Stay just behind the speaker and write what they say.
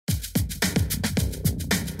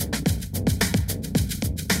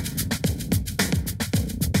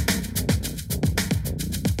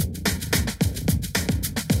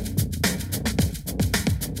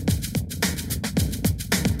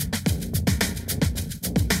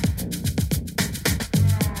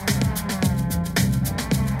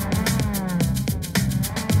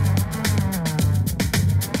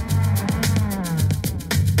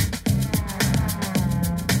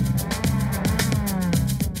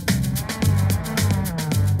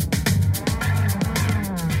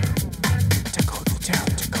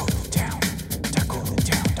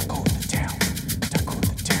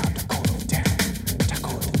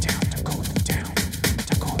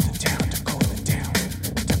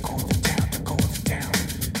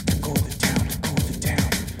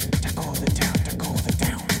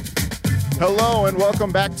Hello and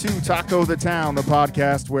welcome back to Taco the Town, the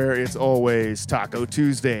podcast where it's always Taco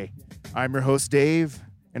Tuesday. I'm your host, Dave,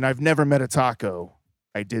 and I've never met a taco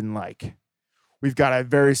I didn't like. We've got a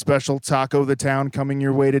very special Taco the Town coming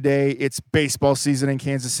your way today. It's baseball season in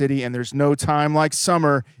Kansas City, and there's no time like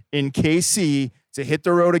summer in KC to hit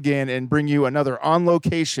the road again and bring you another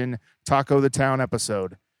on-location Taco the Town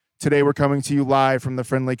episode. Today we're coming to you live from the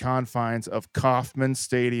friendly confines of Kauffman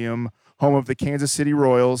Stadium, home of the Kansas City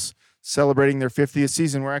Royals, celebrating their 50th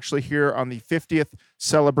season. We're actually here on the 50th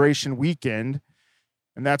celebration weekend.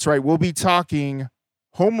 And that's right, we'll be talking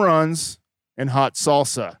home runs and hot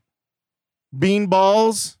salsa, bean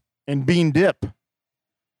balls and bean dip,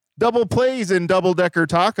 double plays and double-decker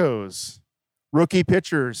tacos, rookie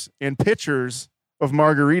pitchers and pitchers of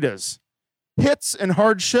margaritas, hits and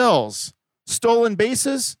hard shells, stolen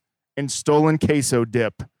bases and stolen queso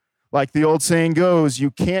dip. Like the old saying goes, you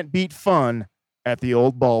can't beat fun at the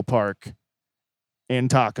old ballpark. And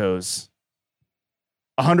tacos.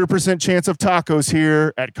 100% chance of tacos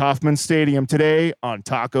here at Kauffman Stadium today on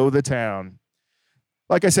Taco the Town.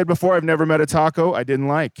 Like I said before, I've never met a taco I didn't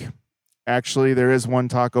like. Actually, there is one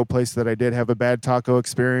taco place that I did have a bad taco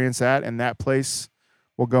experience at, and that place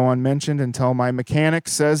will go unmentioned until my mechanic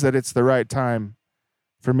says that it's the right time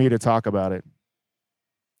for me to talk about it.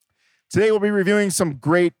 Today, we'll be reviewing some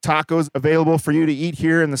great tacos available for you to eat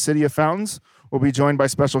here in the City of Fountains. We'll be joined by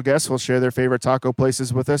special guests who will share their favorite taco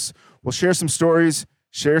places with us. We'll share some stories,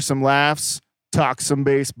 share some laughs, talk some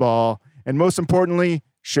baseball, and most importantly,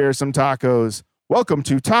 share some tacos. Welcome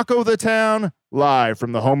to Taco the Town, live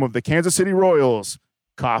from the home of the Kansas City Royals,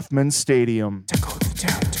 Kauffman Stadium. Taco the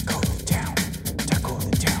Town, Taco the Town, Taco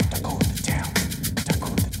the Town, Taco the Town,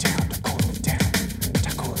 Taco the Town, Taco the Town,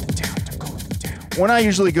 Taco the Town, Taco the Town. When I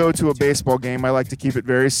usually go to a baseball game, I like to keep it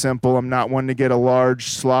very simple. I'm not one to get a large,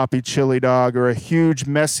 sloppy chili dog or a huge,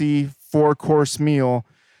 messy 4-course meal.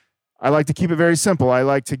 I like to keep it very simple. I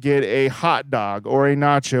like to get a hot dog or a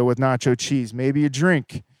nacho with nacho cheese, maybe a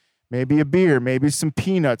drink, maybe a beer, maybe some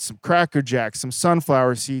peanuts, some Cracker Jacks, some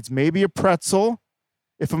sunflower seeds, maybe a pretzel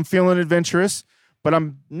if I'm feeling adventurous. But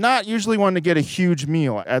I'm not usually one to get a huge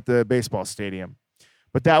meal at the baseball stadium.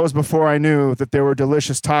 But that was before I knew that there were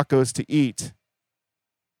delicious tacos to eat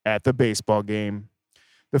at the baseball game.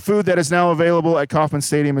 The food that is now available at Kauffman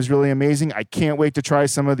Stadium is really amazing. I can't wait to try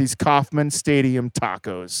some of these Kauffman Stadium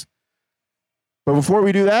tacos. But before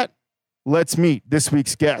we do that, let's meet this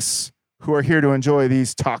week's guests who are here to enjoy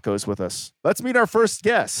these tacos with us. Let's meet our first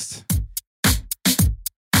guest.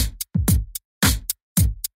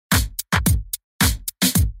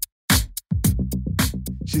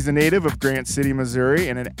 She's a native of Grant City, Missouri,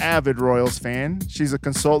 and an avid Royals fan. She's a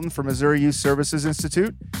consultant for Missouri Youth Services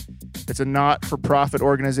Institute. It's a not-for-profit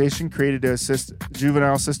organization created to assist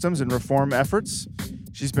juvenile systems and reform efforts.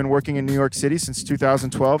 She's been working in New York City since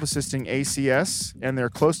 2012, assisting ACS and their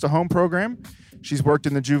Close to Home program. She's worked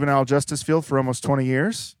in the juvenile justice field for almost 20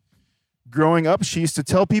 years. Growing up, she used to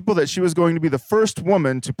tell people that she was going to be the first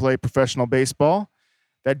woman to play professional baseball.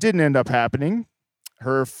 That didn't end up happening.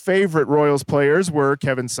 Her favorite Royals players were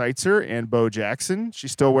Kevin Seitzer and Bo Jackson. She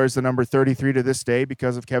still wears the number 33 to this day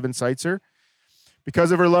because of Kevin Seitzer.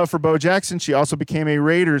 Because of her love for Bo Jackson, she also became a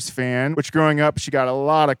Raiders fan, which growing up, she got a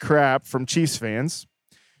lot of crap from Chiefs fans.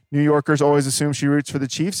 New Yorkers always assume she roots for the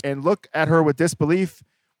Chiefs and look at her with disbelief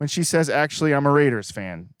when she says, actually, I'm a Raiders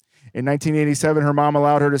fan. In 1987, her mom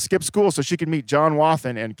allowed her to skip school so she could meet John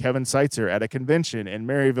Wathan and Kevin Seitzer at a convention in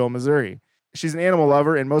Maryville, Missouri. She's an animal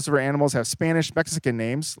lover, and most of her animals have Spanish-Mexican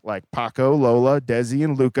names like Paco, Lola, Desi,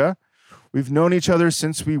 and Luca. We've known each other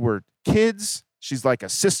since we were kids. She's like a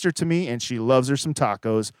sister to me, and she loves her some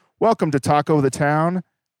tacos. Welcome to Taco the Town,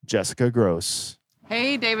 Jessica Gross.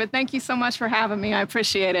 Hey, David. Thank you so much for having me. I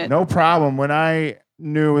appreciate it. No problem. When I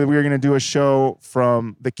knew we were going to do a show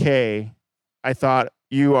from the K, I thought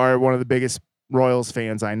you are one of the biggest Royals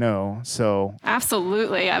fans I know. So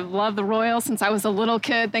Absolutely. I've loved the Royals since I was a little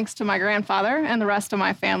kid, thanks to my grandfather and the rest of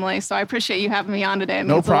my family. So I appreciate you having me on today. It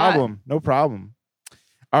means a lot. No problem.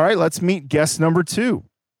 All right, let's meet guest number 2.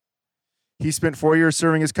 He spent 4 years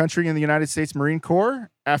serving his country in the United States Marine Corps.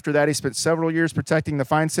 After that, he spent several years protecting the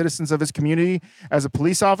fine citizens of his community as a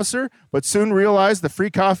police officer, but soon realized the free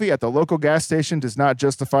coffee at the local gas station does not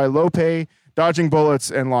justify low pay, dodging bullets,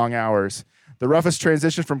 and long hours. The roughest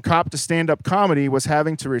transition from cop to stand-up comedy was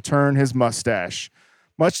having to return his mustache.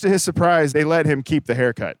 Much to his surprise, they let him keep the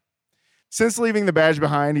haircut. Since leaving the badge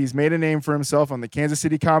behind, he's made a name for himself on the Kansas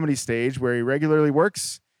City comedy stage, where he regularly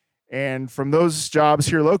works. And from those jobs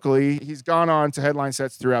here locally, he's gone on to headline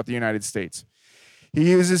sets throughout the United States.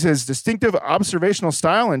 He uses his distinctive observational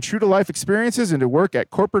style and true-to-life experiences into work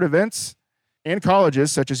at corporate events, and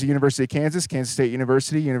colleges such as the University of Kansas, Kansas State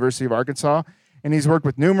University, University of Arkansas, and he's worked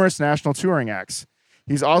with numerous national touring acts.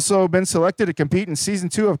 He's also been selected to compete in season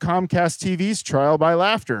 2 of Comcast TV's Trial by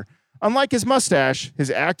Laughter. Unlike his mustache, his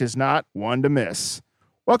act is not one to miss.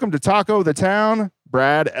 Welcome to Taco the Town,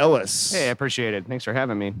 Brad Ellis. Hey, I appreciate it. Thanks for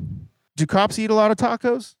having me. Do cops eat a lot of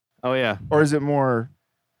tacos? Oh, yeah. Or is it more...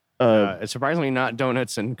 It's surprisingly not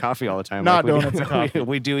donuts and coffee all the time. Not we donuts do, and coffee.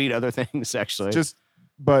 We do eat other things, actually.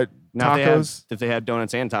 But now tacos? if they had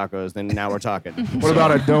donuts and tacos, then now we're talking. What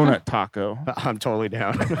about a donut taco? I'm totally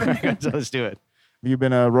down. So let's do it. Have you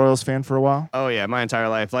been a Royals fan for a while? Oh, yeah, my entire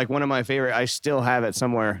life. Like one of my favorite, I still have it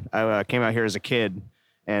somewhere. I came out here as a kid,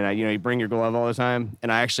 and, you bring your glove all the time.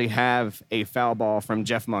 And I actually have a foul ball from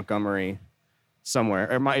Jeff Montgomery somewhere.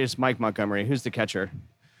 Or it's Mike Montgomery. Who's the catcher?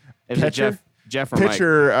 Is Catcher? it Jeff or Mike?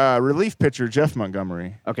 Pitcher, relief pitcher, Jeff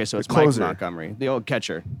Montgomery. Okay, so it's The Mike closer. Montgomery, the old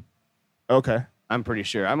catcher. Okay. I'm pretty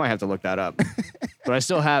sure. I might have to look that up. But I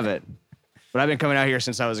still have it. But I've been coming out here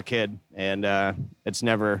since I was a kid, and it's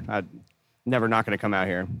never not going to come out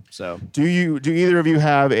here. So Do either of you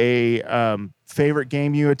have a favorite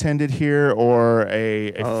game you attended here or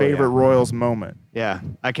a favorite yeah. Royals moment? yeah,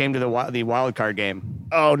 I came to the wild card game.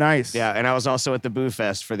 Oh, nice. Yeah, and I was also at the Boo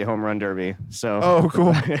Fest for the home run derby. So Oh,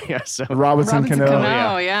 cool. yeah, so Robinson Cano.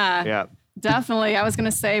 Cano, yeah. yeah. Definitely. I was going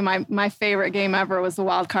to say my favorite game ever was the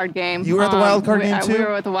wild card game. You were at the wild card game too? We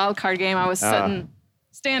were at the wild card game. I was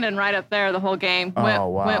standing right up there the whole game. Oh,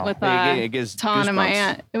 wow. Went with It gives Ton and my goosebumps.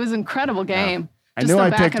 aunt. It was an incredible game. I Just knew the I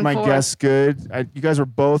back picked and my forth. guests good. You guys were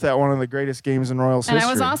both at one of the greatest games in Royals And history.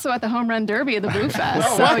 I was also at the home run derby of the Boo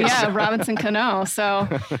Fest. So yeah, Robinson Cano. So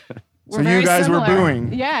we're So you very guys were similar.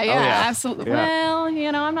 booing. Yeah, yeah. absolutely. Yeah.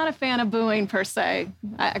 Well, I'm not a fan of booing per se.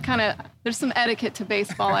 I kind of there's some etiquette to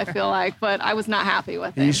baseball, I feel like, but I was not happy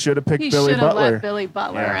with it. He should have picked He Billy should have Butler. let Billy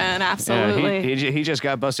Butler Yeah. in, absolutely. Yeah, he just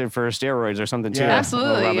got busted for steroids or something too. Yeah.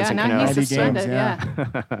 Absolutely, yeah. Robinson Now Cano. he's 90 suspended.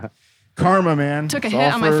 games, yeah. Karma, man. Took a It's hit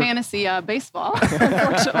all on my for- fantasy baseball,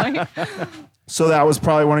 unfortunately. So that was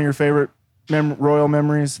probably one of your favorite Royal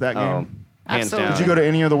memories, that Oh, game. hands Absolutely. down. Did you go to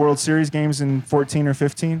any of the World Series games in 14 or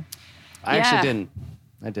 15? I Yeah. actually didn't.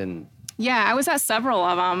 I didn't. Yeah, I was at several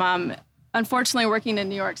of them. Unfortunately, working in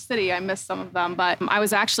New York City, I missed some of them. But I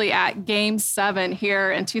was actually at Game 7 here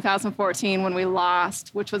in 2014 when we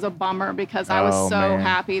lost, which was a bummer because I was Oh, so man.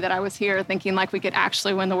 happy that I was here thinking like we could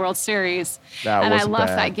actually win the World Series. That and was I left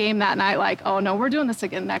bad. that game that night like, oh, no, we're doing this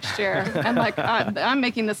again next year. And like, I'm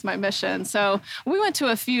making this my mission. So we went to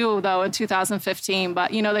a few, though, in 2015.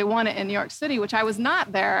 But, they won it in New York City, which I was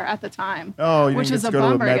not there at the time. Oh, you which didn't was get a to go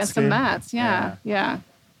to the bummer Mets against the game? Mets. Yeah.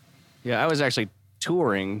 Yeah, I was actually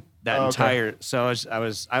touring that Oh, okay. entire. So I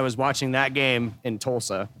was watching that game in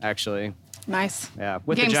Tulsa, actually. Nice. Yeah,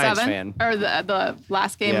 with Game the Giants 7 fan. or the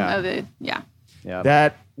last game Yeah. of the Yeah.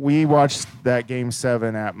 We watched that game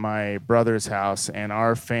 7 at my brother's house, and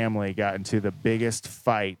our family got into the biggest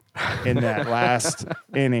fight in that last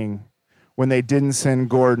inning when they didn't send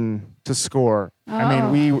Gordon to score.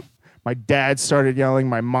 I mean, my dad started yelling,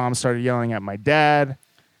 my mom started yelling at my dad,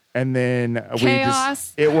 and then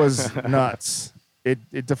Chaos. it was nuts.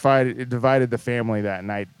 It divided the family that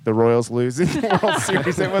night. The Royals losing the World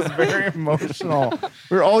Series. It was very emotional.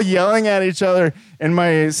 We were all yelling at each other, and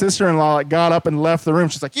my sister-in-law got up and left the room.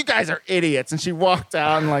 She's like, "You guys are idiots!" And she walked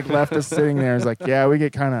out and left us sitting there. It's like, yeah, we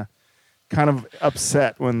get kind of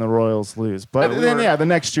upset when the Royals lose. But then, the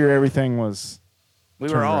next year everything was. We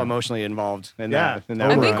were all emotionally involved in Yeah. that. In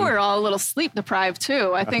that I think run. we were all a little sleep deprived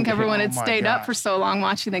too. I think everyone had Oh my stayed gosh. up for so long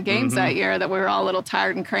watching the games that year that we were all a little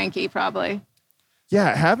tired and cranky probably.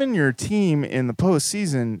 Yeah, having your team in the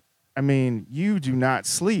postseason, I mean, you do not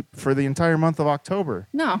sleep for the entire month of October.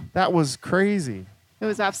 No, That was crazy. it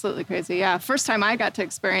was absolutely crazy. Yeah, first time I got to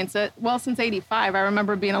experience it. Well, since '85, I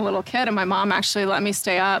remember being a little kid and my mom actually let me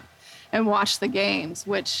stay up and watch the games,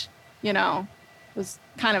 which, was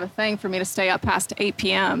kind of a thing for me to stay up past 8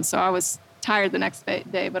 p.m. So I was tired the next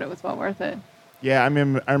day, but it was well worth it. Yeah, I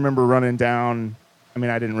remember running down. I mean,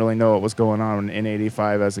 I didn't really know what was going on in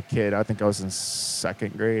 '85 as a kid. I think I was in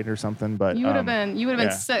second grade or something. But You would have been yeah.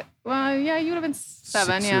 6. Well, yeah, you would have been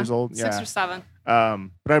 7. 6 yeah, years old, 6 yeah. or 7.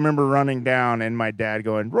 But I remember running down and my dad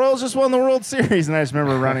going, "Royals just won the World Series," and I just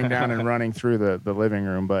remember running down and running through the living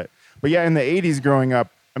room. But yeah, in the '80s, growing up,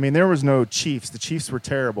 I mean, there was no Chiefs. The Chiefs were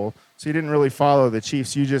terrible, so you didn't really follow the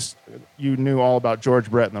Chiefs. You knew all about George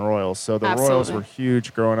Brett and the Royals. So the Royals Absolutely. were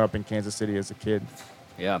huge growing up in Kansas City as a kid.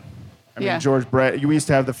 Yeah. I mean, Yeah. George Brett. You used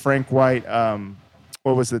to have the Frank White.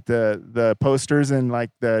 What was it? The posters in like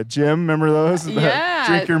the gym. Remember those? Yeah,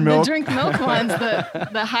 Drink your milk. The drink milk ones,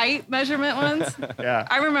 the height measurement ones. Yeah.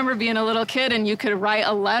 I remember being a little kid and you could write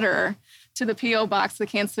a letter to the P.O. box, the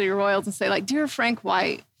Kansas City Royals, and say like, "Dear Frank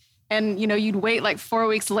White." And, you know, you'd wait like 4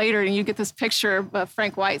 weeks later and you get this picture of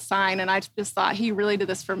Frank White sign. And I just thought he really did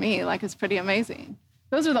this for me. Like, it's pretty amazing.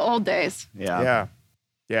 Those are the old days. Yeah.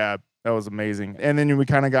 That was amazing. And then we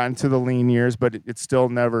kind of got into the lean years, but it still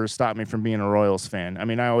never stopped me from being a Royals fan. I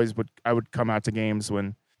mean, I would come out to games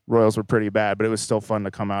when Royals were pretty bad, but it was still fun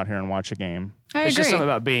to come out here and watch a game. I It's agree. just something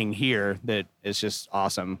about being here that is just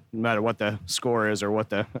awesome. No matter what the score is or what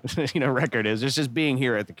the record is, it's just being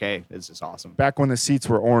here at the K. It's just awesome. Back when the seats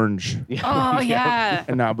were orange Oh, yeah,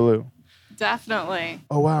 and not blue. definitely.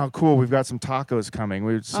 Oh wow, cool! We've got some tacos coming.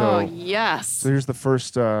 Oh, yes. So here's the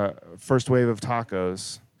first wave of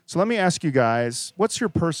tacos. So let me ask you guys, what's your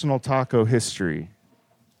personal taco history?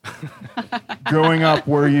 Growing up,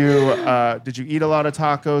 did you eat a lot of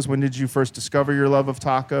tacos? When did you first discover your love of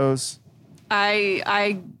tacos?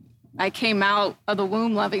 I came out of the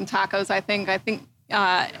womb loving tacos. I think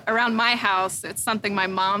around my house, it's something my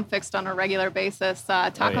mom fixed on a regular basis.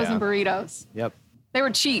 Tacos yeah. and burritos. Yep. They were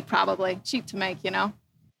cheap to make, you know.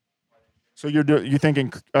 So you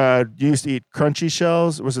thinking you used to eat crunchy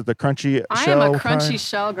shells? Was it the crunchy I shell? am a crunchy kind?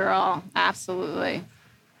 shell girl. Absolutely.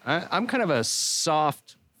 I'm kind of a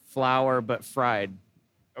soft flour, but fried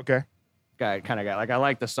Okay. guy kind of guy. Like, I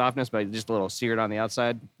like the softness, but just a little seared on the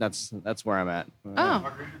outside. That's where I'm at.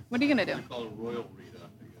 Oh, what are you going to do?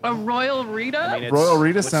 A Royal Rita? I mean, it's- Royal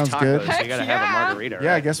Rita it's sounds tacos, good. So you Heck gotta yeah. have a margarita. Yeah,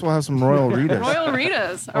 I right? guess we'll have some Royal Ritas. Royal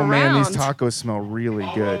Ritas Oh around. man, these tacos smell really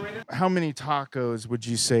good. How many tacos would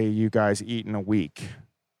you say you guys eat in a week?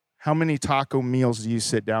 How many taco meals do you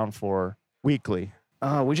sit down for weekly?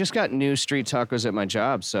 We just got new street tacos at my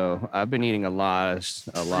job, so I've been eating a lot work?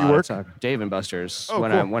 of tacos. Dave and Buster's Oh, when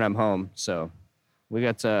cool. I'm home. So we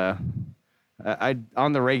got I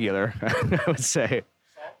on the regular, I would say.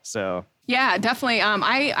 So Yeah, definitely.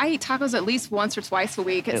 I eat tacos at least once or twice a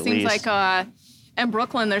week. It At seems least. like in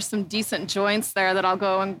Brooklyn, there's some decent joints there that I'll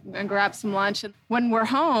go and grab some lunch. And when we're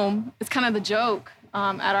home, it's kind of the joke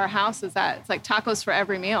at our house is that it's like tacos for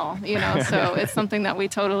every meal, you know? So it's something that we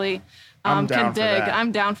totally I'm down can for dig. that.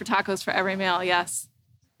 I'm down for tacos for every meal, yes.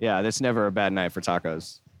 yeah, that's never a bad night for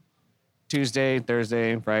tacos. Tuesday,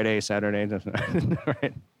 Thursday, Friday, Saturday.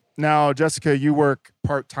 Right. Now, Jessica, you work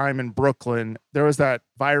part-time in Brooklyn. There was that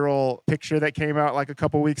viral picture that came out like a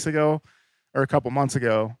couple weeks ago or a couple months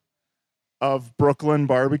ago of Brooklyn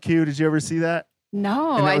barbecue. Did you ever see that?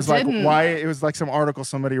 No, And it I was didn't. like why it was like some article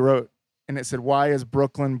somebody wrote and it said, "Why is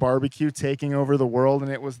Brooklyn barbecue taking over the world?"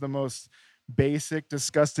 And it was the most basic,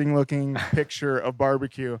 disgusting looking picture of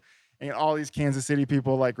barbecue. And all these Kansas City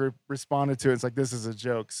people like responded to it. It's like, this is a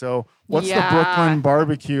joke. So what's the Yeah. Brooklyn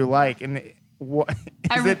barbecue like? And what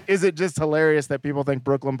I- is it just hilarious that people think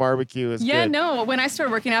Brooklyn barbecue is Yeah, good? no. When I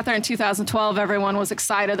started working out there in 2012, everyone was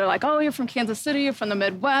excited. They're like, "Oh, you're from Kansas City. You're from the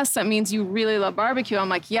Midwest. That means you really love barbecue." I'm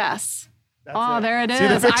like, "Yes." That's it. There it is. See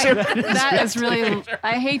the picture? That is really.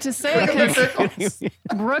 I hate to say it because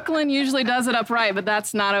Brooklyn usually does it upright, but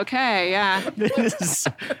that's not okay. Yeah,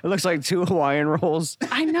 It looks like 2 Hawaiian rolls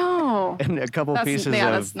I know. and a couple That's pieces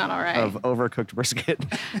that's not all right. of overcooked brisket.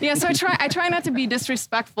 Yeah, so I try not to be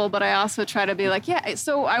disrespectful, but I also try to be like, yeah.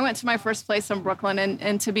 So I went to my first place in Brooklyn,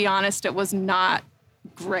 and to be honest, it was not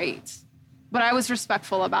great, but I was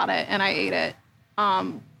respectful about it and I ate it.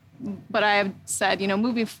 But I have said,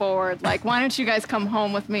 moving forward, like, why don't you guys come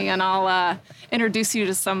home with me and I'll introduce you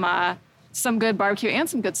to some good barbecue and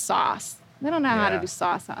some good sauce. They don't know how to Yeah. do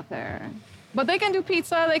sauce out there, but they can do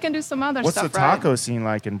pizza. They can do some other What's stuff. the taco scene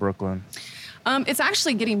like in Brooklyn? It's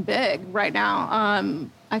actually getting big right now.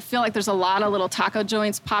 I feel like there's a lot of little taco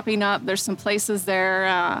joints popping up. There's some places there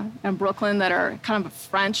in Brooklyn that are kind of a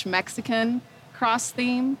French-Mexican cross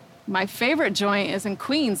theme. My favorite joint is in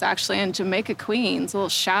Queens, actually, in Jamaica, Queens. A little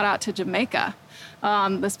shout out to Jamaica.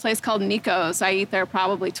 This place called Nico's. I eat there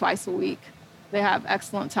probably twice a week. They have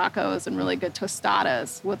excellent tacos and really good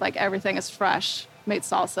tostadas with like everything is fresh, made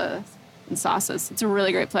salsas and sauces. It's a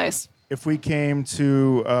really great place. If we came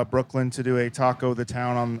to Brooklyn to do a Taco the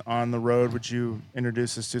Town on the road, would you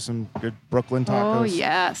introduce us to some good Brooklyn tacos? Oh,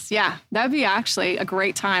 yes. Yeah, that'd be actually a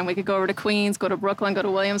great time. We could go over to Queens, go to Brooklyn, go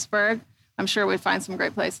to Williamsburg. I'm sure we'd find some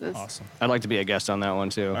great places. Awesome. I'd like to be a guest on that one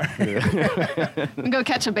too. We can go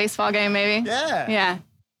catch a baseball game, maybe. Yeah. Yeah.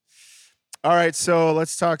 All right, so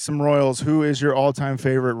let's talk some Royals. Who is your all-time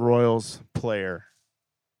favorite Royals player?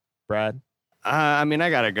 Brad? I mean, I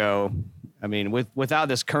gotta go. I mean, without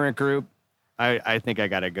this current group, I think I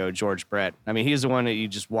gotta go George Brett. I mean, he's the one that you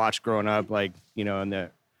just watched growing up, like, in the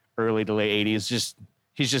early to late 80s.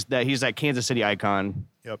 He's that Kansas City icon.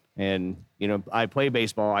 Yep. And I play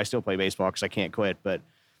baseball. I still play baseball because I can't quit. But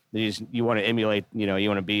You want to emulate, you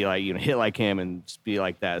want to be like, hit like him and just be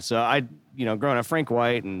like that. So I, growing up, Frank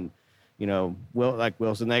White and,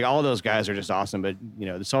 Wilson, like all those guys are just awesome. But,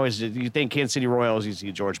 it's always, you think Kansas City Royals, you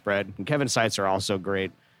see George Brett and Kevin Seitz are also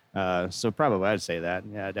great. So probably I'd say that.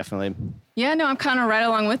 Yeah, definitely. Yeah, no, I'm kind of right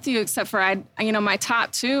along with you, except for my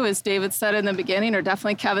top two, as David said in the beginning, are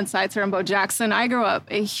definitely Kevin Seitzer and Bo Jackson. I grew up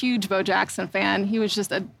a huge Bo Jackson fan. He was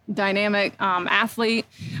just a dynamic athlete.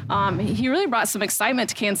 He really brought some excitement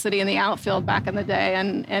to Kansas City in the outfield back in the day.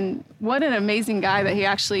 And what an amazing guy that he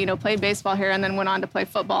actually, played baseball here and then went on to play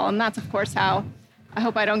football. And that's, of course, how I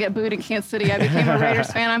hope I don't get booed in Kansas City. I became a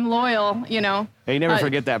Raiders fan. I'm loyal, Hey, you never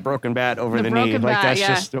forget that broken bat over the knee. Broken bat,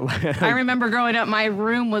 That's I remember growing up, my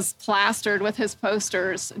room was plastered with his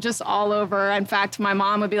posters just all over. In fact, my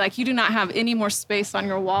mom would be like, "You do not have any more space on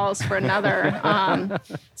your walls for another."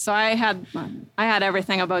 So I had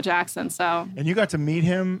everything of Bo Jackson. So. And you got to meet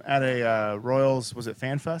him at a Royals, was it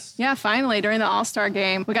Fan Fest? Yeah, finally during the All-Star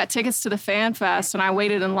game, we got tickets to the Fan Fest, and I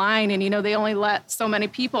waited in line. And they only let so many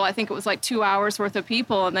people. I think it was like 2 hours worth of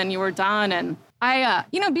people, and then you were done. And I,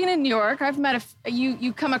 being in New York, I've met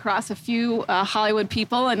you come across a few Hollywood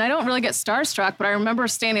people, and I don't really get starstruck, but I remember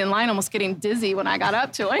standing in line almost getting dizzy when I got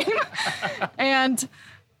up to him. And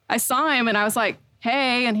I saw him, and I was like,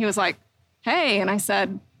 "Hey," and he was like, "Hey," and I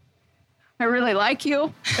said, "I really like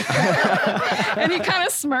you." And he kind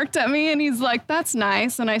of smirked at me, and he's like, "That's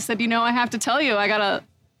nice." And I said, "I have to tell you, I got a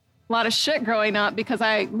lot of shit growing up because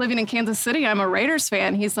living in Kansas City, I'm a Raiders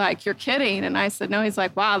fan." He's like, "You're kidding." And I said, "No." He's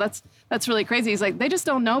like, "Wow, that's really crazy." He's like, "They just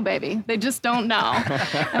don't know, baby. They just don't know."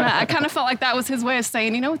 And I kind of felt like that was his way of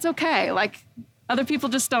saying, it's okay. Like, other people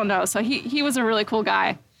just don't know. So he was a really cool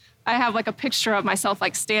guy. I have like a picture of myself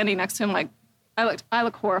like standing next to him. Like, I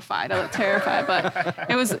look horrified. I look terrified, but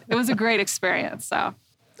it was a great experience. So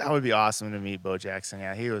that would be awesome to meet Bo Jackson.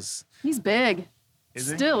 Yeah, he's big. Is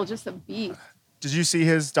he? Still just a beast. Did you see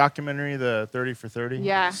his documentary, the 30 for 30?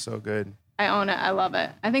 Yeah. So good. I own it. I love it.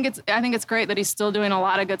 I think it's great that he's still doing a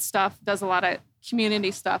lot of good stuff, does a lot of community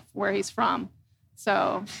stuff where he's from.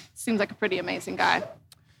 So seems like a pretty amazing guy.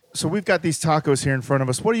 So we've got these tacos here in front of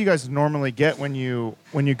us. What do you guys normally get when you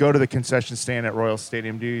go to the concession stand at Royal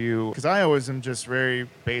Stadium? Because I always am just very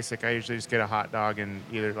basic. I usually just get a hot dog and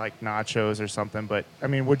either like nachos or something. But I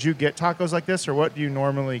mean, would you get tacos like this, or what do you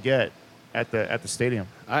normally get at the stadium?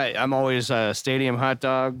 I'm always a stadium hot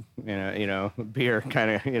dog, beer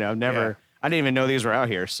kind of, never. Yeah. I didn't even know these were out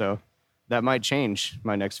here, so that might change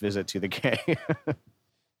my next visit to the K.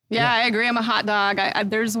 Yeah, I agree. I'm a hot dog.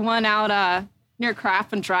 There's one out near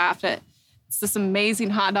Craft and Draft. It's this amazing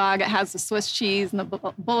hot dog. It has the Swiss cheese and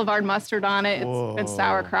the Boulevard mustard on it. And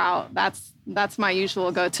sauerkraut. That's my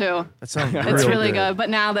usual go-to. That sounds It's really good. But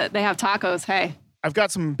now that they have tacos, hey. I've got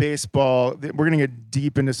some baseball. We're going to get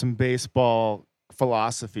deep into some baseball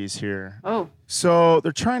philosophies here. Oh. So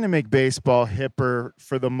they're trying to make baseball hipper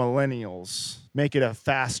for the millennials, make it a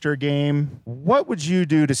faster game. What would you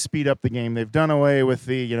do to speed up the game? They've done away with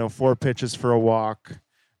the, 4 pitches for a walk.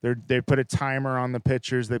 They put a timer on the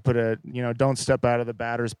pitchers. They put don't step out of the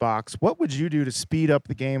batter's box. What would you do to speed up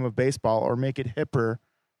the game of baseball or make it hipper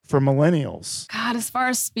for millennials? God, as far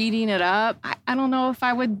as speeding it up, I don't know if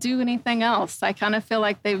I would do anything else. I kind of feel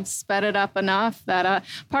like they've sped it up enough that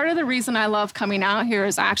part of the reason I love coming out here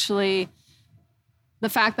is actually the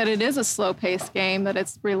fact that it is a slow-paced game, that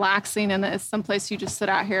it's relaxing, and that it's someplace you just sit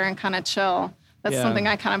out here and kind of chill. That's something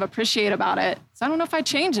I kind of appreciate about it. So I don't know if I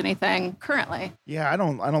change anything currently. Yeah, I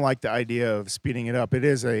don't like the idea of speeding it up. It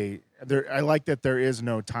is I like that there is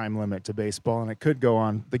no time limit to baseball, and it could go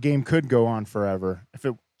on. The game could go on forever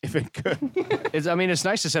if it could. It's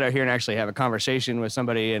nice to sit out here and actually have a conversation with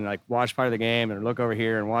somebody and like watch part of the game and look over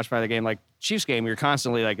here and watch part of the game. Like Chiefs game, you're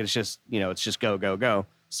constantly like, it's just go, go, go.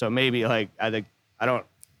 So maybe like, I think I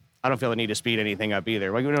don't feel the need to speed anything up either.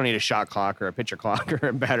 Like we don't need a shot clock or a pitcher clock or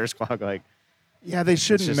a batter's clock. Like, yeah, they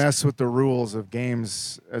shouldn't mess with the rules of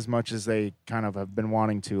games as much as they kind of have been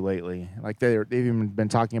wanting to lately. Like they've even been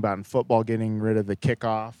talking about in football getting rid of the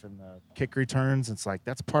kickoff and the kick returns. It's like,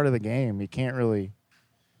 that's part of the game.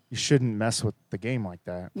 You shouldn't mess with the game like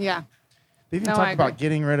that. Yeah. They've even talked about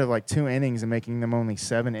getting rid of like 2 innings and making them only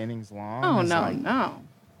 7 innings long. Oh, no.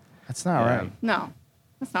 That's not right. No,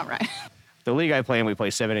 that's not right. The league I play in, we play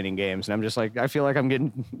 7-inning games, and I'm just like, I feel like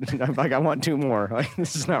I'm like I want 2 more. Like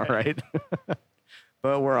this is not right.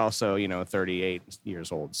 But we're also, 38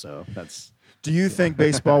 years old, so that's. Do you think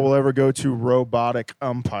baseball will ever go to robotic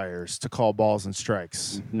umpires to call balls and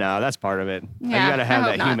strikes? No, that's part of it. Yeah, you got to have I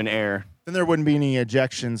that hope not. human error. Then there wouldn't be any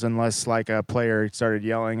ejections unless like a player started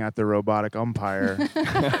yelling at the robotic umpire,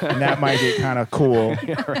 and that might get kind of cool.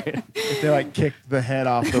 Yeah, right. If they like kicked the head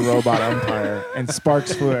off the robot umpire and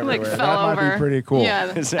sparks flew everywhere, Like that fell might over. be pretty cool.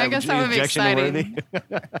 Yeah, I guess that would be ejection-worthy? exciting.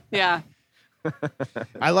 Yeah.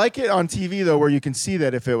 I like it on TV though, where you can see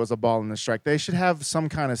that if it was a ball in the strike, they should have some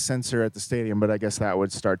kind of sensor at the stadium. But I guess that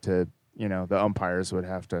would start to, the umpires would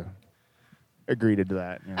have to agree to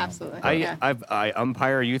that. Absolutely. I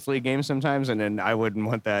umpire youth league games sometimes, and then I wouldn't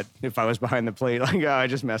want that if I was behind the plate. Like, I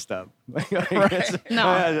just messed up. No,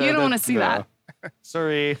 you don't want to see that.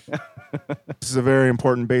 Sorry. This is a very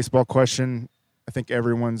important baseball question. I think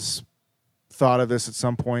everyone's thought of this at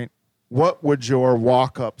some point. What would your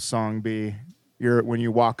walk-up song be? When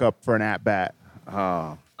you walk up for an at-bat?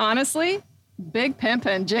 Oh, Honestly, Big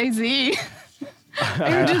Pimpin', Jay-Z. It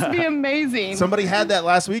would just be amazing. Somebody had that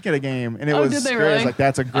last week at a game, and it was did they great. It's really? like,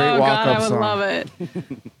 that's a great God, walk-up I would song. love it.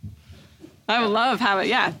 I would love having,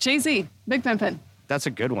 yeah, Jay-Z, Big Pimpin'. that's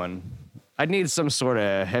a good one. I'd need some sort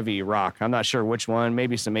of heavy rock. I'm not sure which one.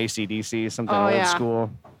 Maybe some AC/DC, something Oh, old yeah. school.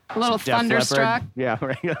 A little Def Leppard. Thunderstruck. Yeah,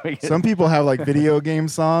 right. Some people have like video game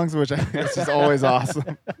songs, which is just always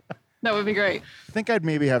awesome. That would be great. I think I'd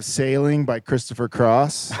maybe have Sailing by Christopher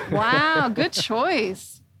Cross Wow, good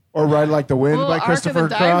choice. or Ride Like the Wind Little by Ark Christopher of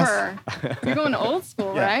the Cross. Diver. You're going old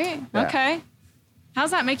school, Yeah. right? Yeah. Okay. How's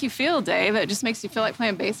that make you feel, Dave? It just makes you feel like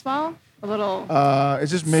playing baseball? A little,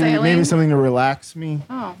 It's just maybe Sailing? something to relax me.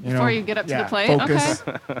 before you get up to yeah, the plate? focus.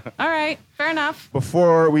 Okay. All right, fair enough.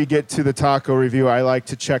 Before we get to the taco review, I like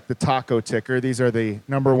to check the taco ticker. These are the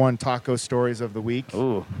 #1 taco stories of the week.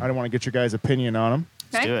 Ooh, I don't want to get your guys' opinion on them.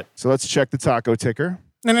 let's Okay. do it. So let's check the taco ticker.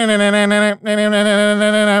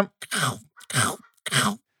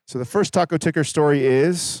 So the first taco ticker story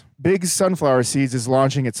is Big Sunflower Seeds is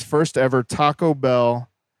launching its first ever Taco Bell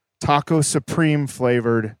Taco Supreme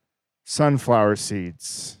flavored sunflower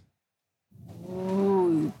seeds.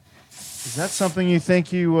 Ooh. Is that something you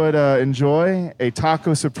think you would enjoy? A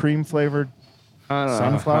Taco Supreme flavored? I don't know.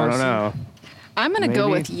 Sunflower I don't know. I'm going to go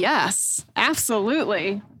Maybe. with yes.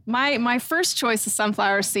 Absolutely. My first choice of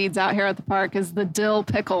sunflower seeds out here at the park is the dill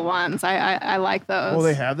pickle ones. I like those. Oh,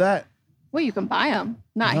 they have that? Well, you can buy them.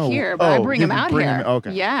 Not No. here, but I Oh, bring you them can out bring here. 'em-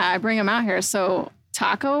 okay. Yeah, I bring them out here. So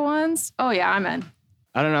taco ones? Oh yeah, I'm in.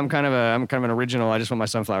 I don't know. I'm kind of an original. I just want my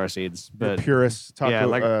sunflower seeds. You're But purist, taco yeah,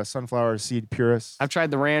 like- sunflower seed purist. I've tried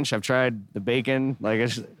the ranch. I've tried the bacon. Like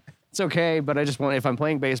it's okay, but I just want, if I'm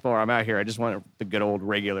playing baseball or I'm out here, I just want the good old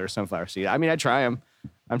regular sunflower seed. I mean, I try them.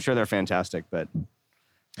 I'm sure they're fantastic, but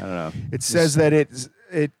I don't know. It says that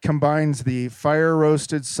it combines the fire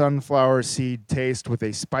roasted sunflower seed taste with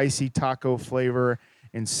a spicy taco flavor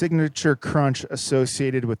and signature crunch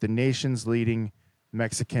associated with the nation's leading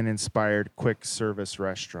Mexican-inspired quick service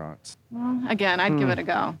restaurant. Well, again, I'd give it a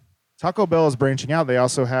go. Taco Bell is branching out. They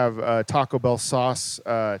also have Taco Bell sauce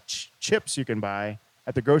chips you can buy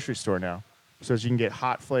at the grocery store now. So you can get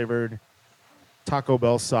hot flavored Taco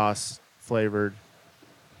Bell sauce flavored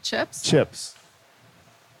Chips? chips.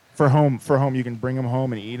 For home, you can bring them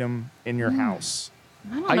home and eat them in your house.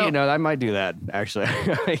 I don't know. You know, I might do that actually.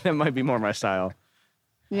 That might be more my style.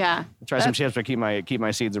 Yeah. Try some chips, but keep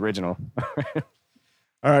my seeds original.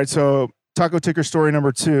 All right, so taco ticker story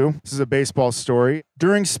number 2. This is a baseball story.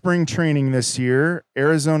 During spring training this year,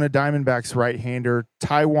 Arizona Diamondbacks right-hander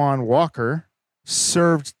Taijuan Walker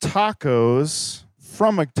served tacos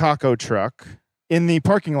from a taco truck in the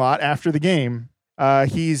parking lot after the game.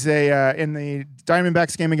 He's in the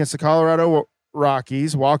Diamondbacks game against the Colorado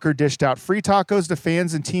Rockies. Walker dished out free tacos to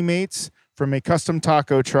fans and teammates from a custom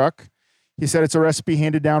taco truck. He said it's a recipe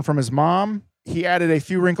handed down from his mom. He added a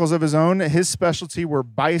few wrinkles of his own. His specialty were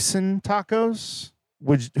bison tacos.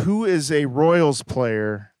 Who is a Royals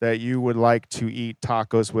player that you would like to eat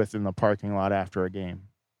tacos with in the parking lot after a game?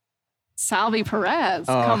 Salvi Perez.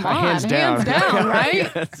 Oh, Come on. hands down, right?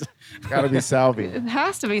 Yes. Got to be Salvi. It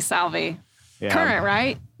has to be Salvi. Yeah. Current,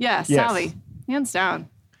 right? Yeah, Yes. Salvi. Hands down.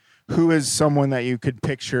 Who is someone that you could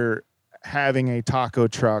picture having a taco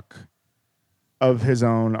truck of his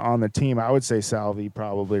own on the team? I would say Salvi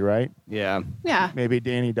probably, right? Yeah. Yeah. Maybe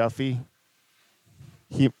Danny Duffy.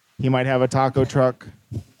 He might have a taco truck.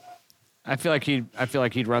 I feel like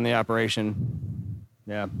he'd run the operation.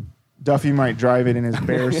 Yeah. Duffy might drive it in his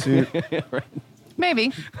bear suit.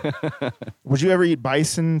 Maybe. Would you ever eat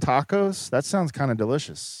bison tacos? That sounds kind of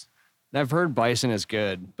delicious. I've heard bison is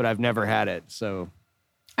good, but I've never had it. So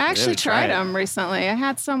I actually Maybe try tried it. them recently. I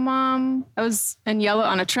had some, I was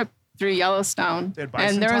on a trip through Yellowstone. They had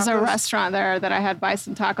bison And there was a tacos? restaurant there that I had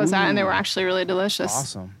bison tacos at, and they were Ooh. actually really delicious.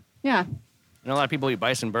 Awesome. Yeah. I know a lot of people eat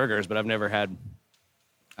bison burgers, but I've never had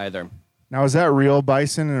either. Now, is that real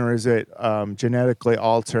bison or is it genetically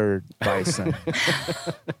altered bison?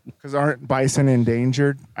 Because aren't bison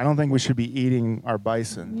endangered? I don't think we should be eating our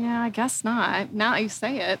bison. Yeah, I guess not. Now you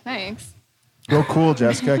say it. Thanks. Real cool,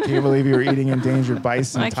 Jessica. I can't believe you were eating endangered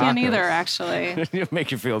bison I can't tacos. either, actually. It'll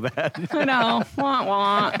make you feel bad. I know. Wah,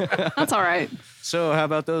 wah. That's all right. So how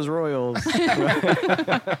about those Royals?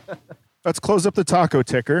 Let's close up the taco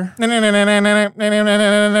ticker.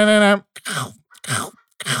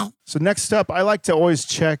 So next up, I like to always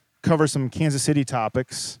cover some Kansas City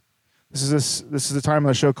topics. This is a time of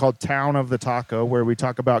the show called Town of the Taco, where we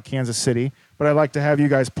talk about Kansas City. But I'd like to have you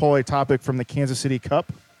guys pull a topic from the Kansas City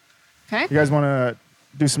Cup. Okay. You guys want to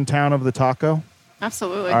do some Town of the Taco?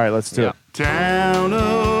 Absolutely. All right, let's do it. Town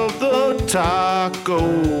of the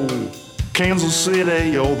taco, Kansas City,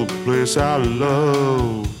 you're the place I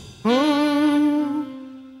love.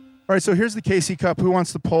 All right, so here's the KC Cup. Who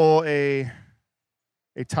wants to pull a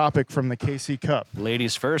topic from the KC Cup?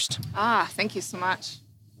 Ladies first. Thank you so much.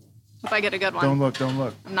 Hope I get a good one. Don't look.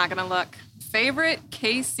 I'm not going to look. Favorite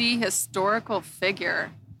KC historical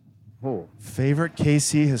figure? Oh. Favorite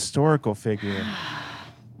KC historical figure?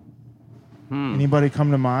 Anybody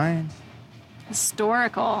come to mind?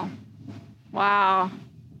 Historical. Wow.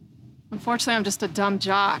 Unfortunately, I'm just a dumb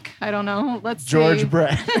jock. I don't know. Let's see. George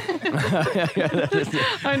Brett. I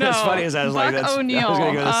know. That's funny as I was like, Buck that's. O'Neil. I was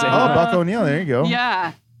gonna go the same. Oh, Buck O'Neil. There you go.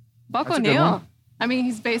 Yeah. Buck That's a good O'Neil. one. I mean,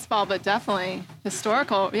 he's baseball, but definitely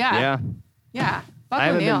historical. Yeah. Yeah. Yeah. Buck I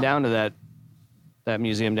haven't O'Neil. been down to that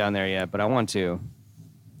museum down there yet, but I want to.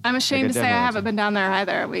 I'm ashamed to say I definitely haven't been down there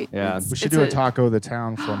either. Yeah. We should it's do a taco of the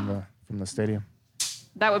town from the stadium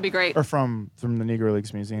That would be great. or from the Negro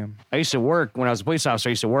Leagues Museum. I used to work when I was a police officer.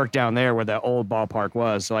 I used to work down there where the old ballpark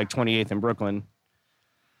was, so like 28th and Brooklyn.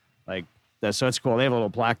 Like that, so it's cool. They have a little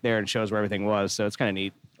plaque there and shows where everything was, so it's kind of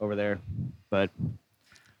neat over there. But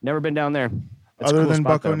never been down there. It's a Other cool than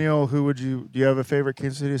spot, Buck though. O'Neil, do you have a favorite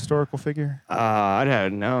Kansas City historical figure? I'd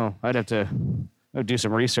have to do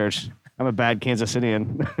some research. I'm a bad Kansas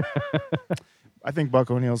Cityan. I think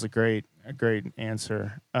Buck O'Neil's a great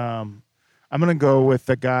answer. I'm gonna go with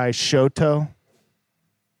the guy Shoto,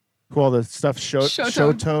 who all the stuff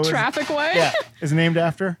Shoto Traffic Way? yeah, is named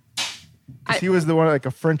after. 'Cause he was the one like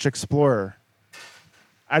a French explorer.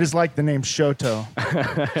 I just like the name Shoto, so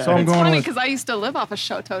I'm It's going funny with. because I used to live off of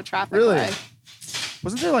Shoto Traffic Really? Way.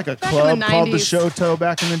 Wasn't there like a Back in club the called the 90s. Shoto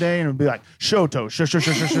back in the day, and it would be like Shoto,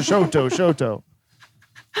 Shoto.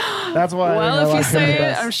 That's why. Well, I if you like him the say it,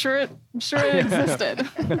 best. I'm sure it existed.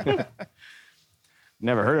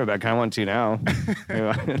 Never heard of it. I kind of want to now.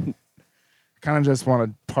 Kind of just want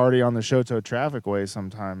to party on the Shoto Traffic Way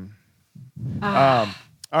sometime. Ah.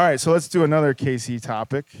 All right, so let's do another KC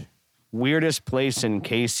topic. Weirdest place in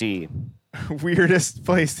KC. Weirdest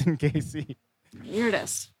place in KC.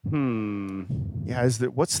 Weirdest. Yeah,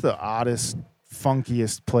 what's the oddest,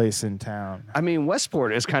 funkiest place in town? I mean,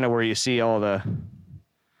 Westport is kind of where you see all the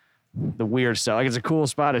weird stuff. Like, it's a cool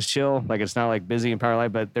spot. It's chill. Like, it's not like busy and power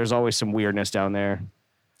light, but there's always some weirdness down there.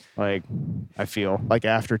 Like, I feel. Like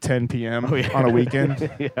after 10 p.m. Oh, yeah. on a weekend?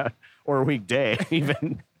 Yeah. Or a weekday,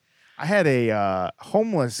 even. I had a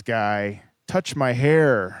homeless guy touch my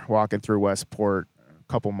hair walking through Westport a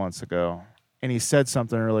couple months ago. And he said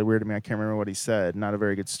something really weird to me. I can't remember what he said. Not a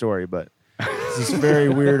very good story, but it's this very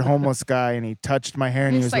weird homeless guy, and he touched my hair,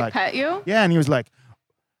 and He he just was like pet you? yeah, and he was like,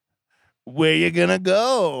 "Where you gonna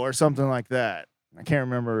go?" or something like that. I can't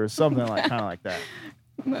remember. It was something like kind of like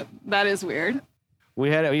that. That is weird.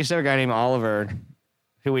 We used to have a guy named Oliver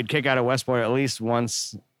who we'd kick out of Westport at least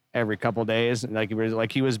once every couple days.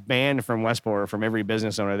 Like, he was banned from Westport from every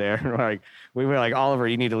business owner there. We were like, Oliver,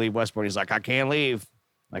 you need to leave Westport. He's like, I can't leave.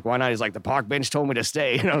 Like, why not? He's like, the park bench told me to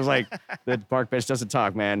stay. And I was like, the park bench doesn't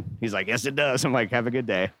talk, man. He's like, yes, it does. I'm like, have a good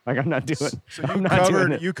day. Like, I'm not doing. So I'm not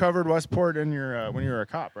doing it. you covered Westport in your when you were a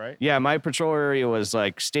cop, right? Yeah, my patrol area was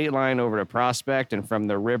like state line over to Prospect and from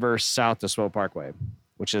the river south to Swope Parkway,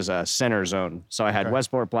 which is a center zone. So I had Okay.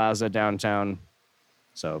 Westport Plaza downtown.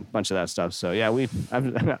 So a bunch of that stuff. So yeah,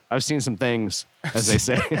 I've seen some things, as they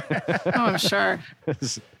say. Oh, I'm sure.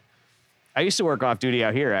 I used to work off duty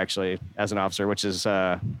out here actually as an officer, which is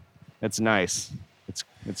it's nice.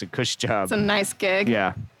 It's a cush job. It's a nice gig.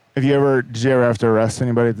 Yeah. Did you ever have to arrest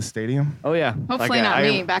anybody at the stadium? Oh yeah. Hopefully not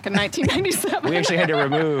me back in 1997. We actually had to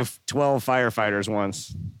remove 12 firefighters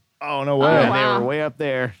once. Oh no way! Oh, And wow. they were way up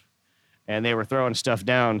there, and they were throwing stuff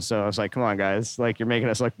down. So I was like, "Come on, guys! Like, you're making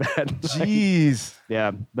us look bad." Jeez.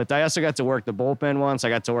 Yeah, but I also got to work the bullpen once. I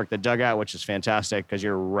got to work the dugout, which is fantastic because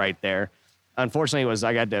you're right there. Unfortunately,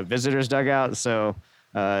 I got the visitors dugout, so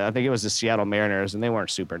I think it was the Seattle Mariners, and they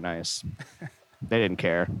weren't super nice. They didn't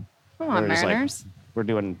care. Come on, They were just like- Mariners. we're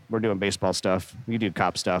doing baseball stuff. We do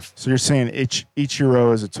cop stuff. So you're saying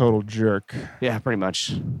Ichiro is a total jerk. Yeah, pretty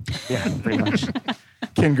much. Yeah, pretty much.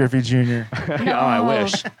 Ken Griffey Jr. Oh, I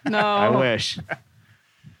wish. No. I wish.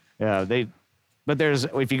 Yeah, but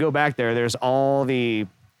if you go back there, there's all I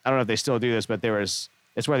don't know if they still do this, but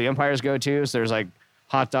it's where the umpires go to. So there's like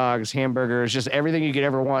hot dogs, hamburgers, just everything you could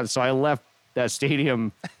ever want. So I left that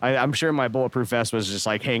stadium. I'm sure my bulletproof vest was just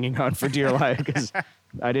like hanging on for dear life because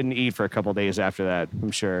I didn't eat for a couple days after that.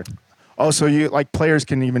 I'm sure. Oh, so you like players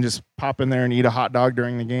can even just pop in there and eat a hot dog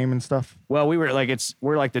during the game and stuff? Well, we're like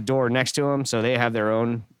the door next to them, so they have their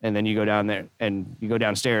own, and then you go down there and you go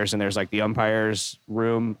downstairs, and there's like the umpires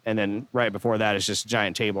room, and then right before that is just a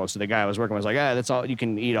giant table. And so the guy I was working with was like, that's all, you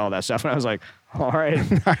can eat all that stuff, and I was like, all right,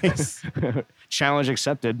 Nice. challenge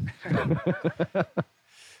accepted.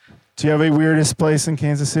 Do you have a weirdest place in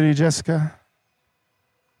Kansas City, Jessica?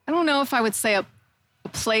 I don't know if I would say a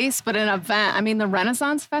place, but an event. I mean, the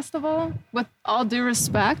Renaissance Festival, with all due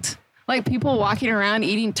respect, like people walking around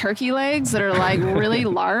eating turkey legs that are like really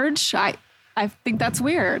large. I think that's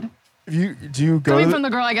weird. Do you go Coming from the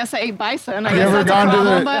girl, I guess, that ate bison. I Have you guess ever that's gone a to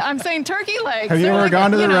problem, the- but I'm saying turkey legs. Have you They're ever like,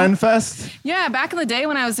 gone to the know, Ren Fest? Yeah, back in the day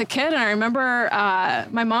when I was a kid, and I remember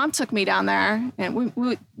my mom took me down there, and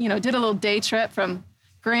we did a little day trip from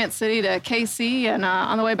Grant City to KC, and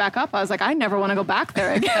on the way back up, I was like, I never want to go back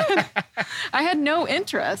there again. I had no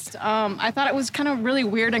interest. I thought it was kind of really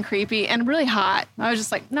weird and creepy and really hot. I was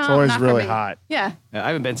just like, no, It's always not for really me. hot. Yeah. I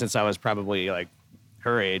haven't been since I was probably like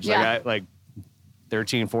her age, Yeah. like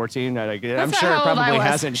 13, 14. I'm That's sure it how old I probably was.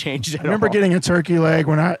 hasn't changed at I remember all. getting a turkey leg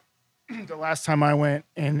the last time I went,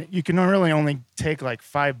 and you can really only take like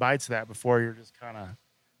 5 bites of that before you're just kind of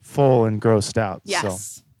full and grossed out.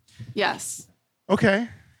 Yes. So, Yes. okay.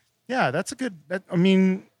 Yeah, that's a good. That's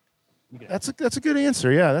a good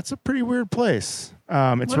answer. Yeah, that's a pretty weird place.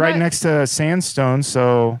 It's What right about- next to Sandstone,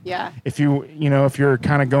 so Yeah. if you're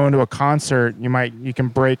kind of going to a concert, you can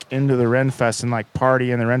break into the Ren Fest and like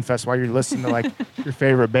party in the Ren Fest while you're listening to like your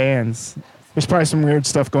favorite bands. There's probably some weird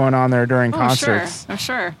stuff going on there during concerts. Oh,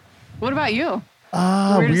 sure. What about you?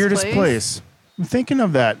 Weirdest place? place. I'm thinking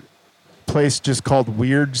of that place just called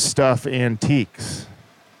Weird Stuff Antiques.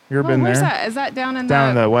 You ever been Where's there? that? Is that down in Down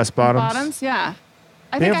in the West Bottoms. Bottoms? Yeah.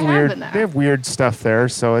 I They think I have have weird. been there. They have weird stuff there,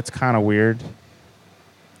 so it's kind of weird.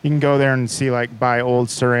 You can go there and see buy old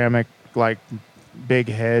ceramic big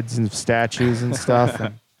heads and statues and stuff.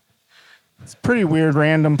 And it's a pretty weird,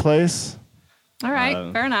 random place. All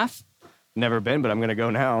right. Fair enough. Never been, but I'm gonna go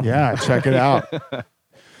now. Yeah, check it out.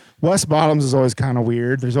 West Bottoms is always kind of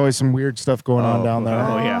weird. There's always some weird stuff going on down there.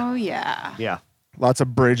 Oh, yeah. Oh, yeah. Yeah. Lots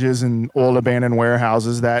of bridges and old abandoned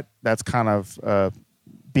warehouses. That's kind of a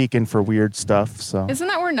beacon for weird stuff. So Isn't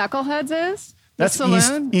that where Knuckleheads is? The That's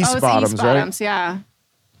saloon? East it's Bottoms, East right? Bottoms, yeah.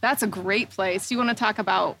 That's a great place. You want to talk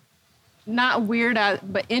about not weird,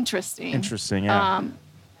 but interesting. interesting. Yeah.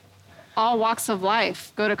 All walks of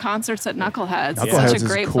life. Go to concerts at Knuckleheads. It's Knuckleheads such is a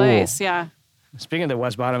great cool. place. Yeah. Speaking of the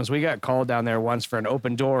West Bottoms, we got called down there once for an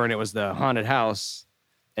open door, and it was the haunted house.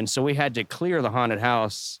 And so we had to clear the haunted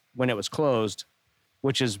house when it was closed,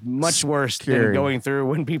 which is much worse Scary. than going through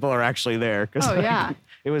when people are actually there. 'Cause, Oh, yeah.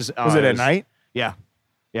 It was. Was it at night? Yeah.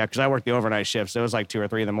 Yeah, because I worked the overnight shift, so it was like 2 or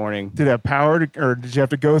 3 in the morning. Did it have power, or did you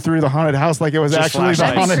have to go through the haunted house like it was Just actually the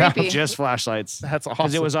flashlights. haunted That'd house? be creepy. Just flashlights. That's Because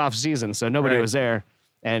awesome. it was off season, so nobody Right. was there.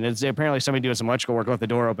 And it's apparently somebody doing some electrical work left the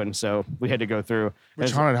door open, so we had to go through. Which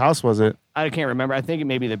It's- haunted house was it? I can't remember. I think it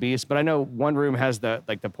may be the Beast, but I know one room has the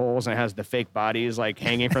poles and it has the fake bodies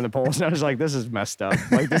hanging from the poles. And I was like, this is messed up.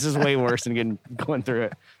 This is way worse than going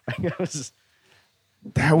through it.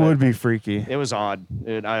 That would be freaky. It was odd.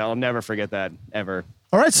 I'll never forget that ever.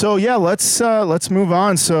 All right, so yeah, let's move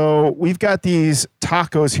on. So we've got these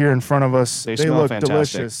tacos here in front of us. They They smell look fantastic.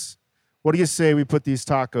 delicious. What do you say we put these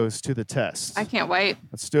tacos to the test? I can't wait.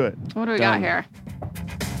 Let's do it. What do we Done. got here?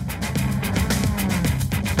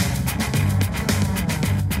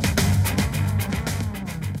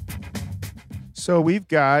 So we've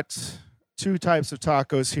got 2 types of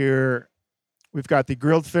tacos here. We've got the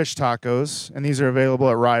grilled fish tacos, and these are available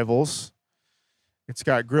at Rivals. It's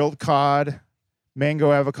got grilled cod,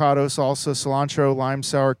 mango avocado salsa, cilantro, lime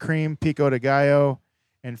sour cream, pico de gallo,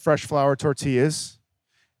 and fresh flour tortillas.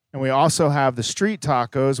 And we also have the street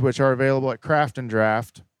tacos, which are available at Craft and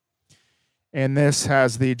Draft. And this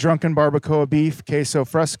has the drunken barbacoa beef, queso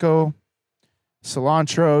fresco,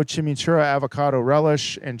 cilantro, chimichurri, avocado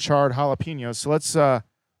relish, and charred jalapenos. So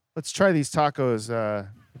let's try these tacos.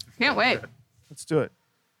 Can't wait. Let's do it.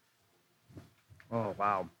 Oh,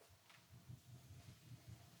 wow.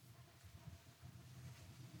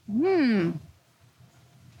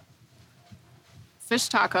 Fish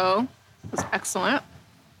taco. It was excellent.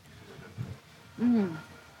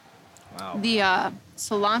 Wow. The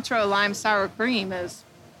cilantro lime sour cream is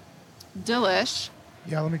delish.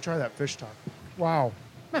 Yeah, let me try that fish taco. Wow.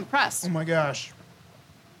 I'm impressed. Oh my gosh.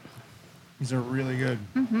 These are really good.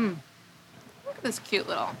 Look at this cute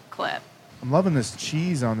little clip. I'm loving this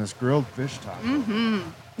cheese on this grilled fish taco.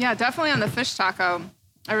 Yeah, definitely on the fish taco.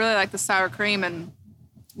 I really like the sour cream, and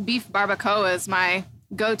beef barbacoa is my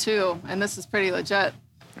go-to, and this is pretty legit.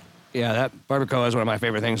 Yeah, that barbacoa is one of my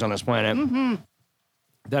favorite things on this planet.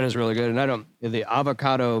 That is really good. And the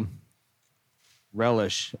avocado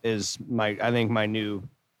relish is I think my new,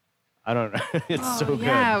 I don't know. It's so good.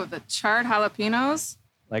 Yeah, with the charred jalapenos.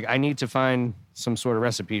 Like, I need to find some sort of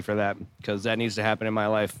recipe for that because that needs to happen in my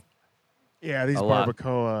life. Yeah, these A lot.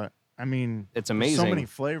 barbacoa, I mean, It's there's amazing. so many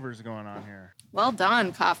flavors going on here. Well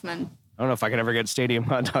done, Kaufman. I don't know if I can ever get stadium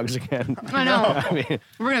hot dogs again. I know. I mean,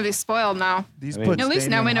 We're going to be spoiled now. These I mean- put At least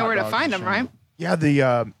now stadium we know hot where to dogs find in them, right? shame. Yeah,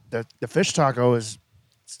 the fish taco it's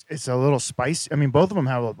a little spicy. I mean, both of them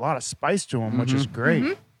have a lot of spice to them, which is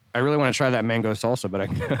great. I really want to try that mango salsa, but I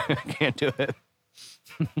can't do it.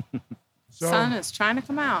 So, Sun is trying to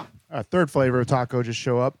come out. a third flavor of taco just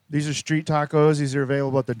show up. These are street tacos. These are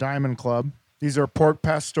available at the Diamond Club. These are pork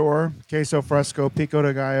pastor, queso fresco, pico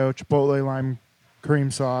de gallo, chipotle lime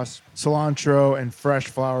cream sauce, cilantro, and fresh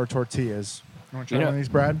flour tortillas. You want to try You know- one of these,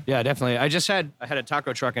 Brad? Yeah, definitely. I had a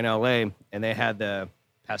taco truck in LA, and they had the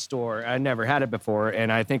pastor. I never had it before,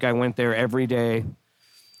 and I think I went there every day.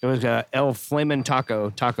 It was a El Flamin' taco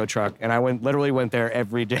truck, and I literally went there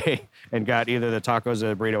every day and got either the tacos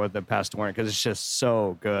or the burrito with the pastor because it's just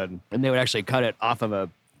so good. And they would actually cut it off of a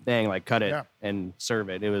thing, like cut it Yeah. and serve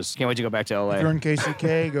it. Can't wait to go back to LA. If you're in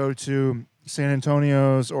KCK, go to San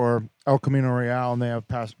Antonio's or El Camino Real, and they have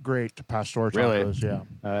great pastor Really? tacos.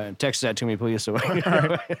 Yeah. Text that to me, please. So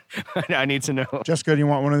I need to know. Jessica, do you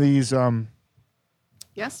want one of these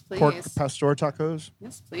Yes, please. pork pastor tacos?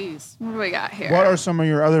 Yes, please. What do we got here? What are some of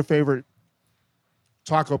your other favorite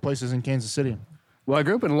taco places in Kansas City? Well, I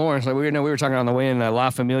grew up in Lawrence. Like we were talking on the way in La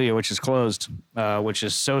Familia, which is closed, which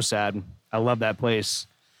is so sad. I love that place.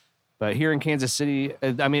 But here in Kansas City,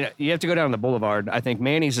 I mean, you have to go down the boulevard. I think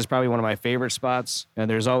Manny's is probably one of my favorite spots. And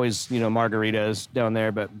there's always, margaritas down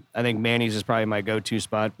there. But I think Manny's is probably my go-to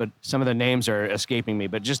spot. But some of the names are escaping me.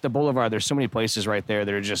 But just the boulevard, there's so many places right there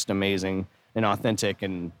that are just amazing and authentic.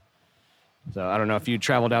 And so I don't know if you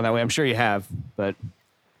travel down that way. I'm sure you have. But,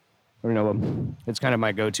 it's kind of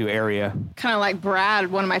my go-to area. Kind of like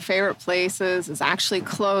Brad, one of my favorite places is actually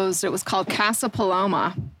closed. It was called Casa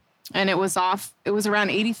Paloma. And it was around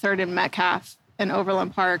 83rd and Metcalf in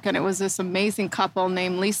Overland Park. And it was this amazing couple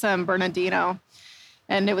named Lisa and Bernardino.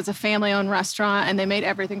 And it was a family-owned restaurant, and they made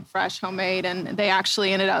everything fresh, homemade. And they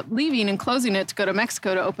actually ended up leaving and closing it to go to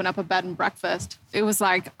Mexico to open up a bed and breakfast. It was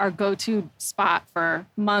like our go-to spot for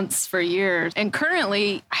months, for years. And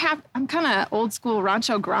currently, I'm kind of old school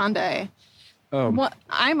Rancho Grande. Well,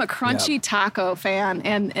 I'm a crunchy taco fan,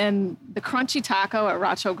 and the crunchy taco at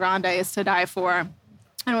Rancho Grande is to die for.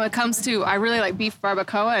 And when it comes to, I really like beef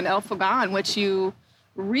barbacoa and El Fogon, which you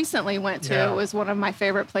recently went to. Yeah. It was one of my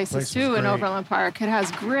favorite places Place is too in great. Overland Park. It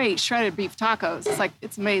has great shredded beef tacos.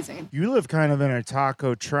 It's amazing. You live kind of in a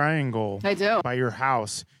taco triangle I do. by your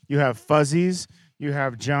house. You have Fuzzy's, you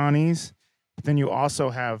have Johnny's, but then you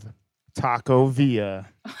also have Taco Villa.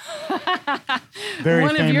 Very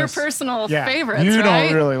One of your famous. personal Yeah, favorites, you right?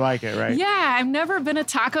 don't really like it, right? Yeah, I've never been a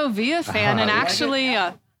Taco Villa fan, and actually,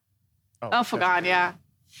 El Fogon, yeah.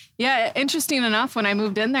 Yeah, interesting enough, when I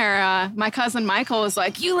moved in there, my cousin Michael was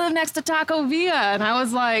like, "You live next to Taco Villa," and I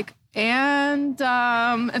was like, and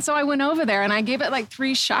so I went over there and I gave it like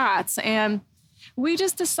 3 shots, and we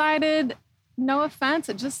just decided, no offense,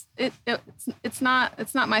 it's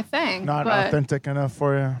not my thing. Not but authentic enough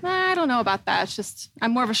for you. I don't know about that. It's just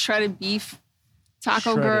I'm more of a shredded beef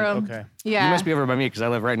taco Shredded, girl. okay. Yeah. You must be over by me because I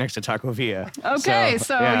live right next to Taco Villa. Okay,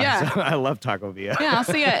 so, yeah. So I love Taco Villa. Yeah, I'll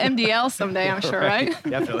see you at MDL someday, I'm sure, right?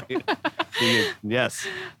 Definitely. Yes.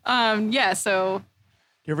 Yeah, so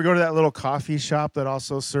You ever go to that little coffee shop that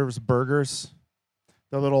also serves burgers?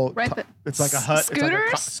 The little, Right, the it's like a hut. It's like a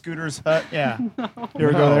Scooters? Scooter's hut. Yeah. You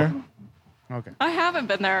ever go there? Okay. I haven't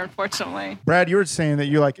been there, unfortunately. Brad, you were saying that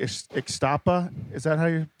you like Ixtapa. Is that how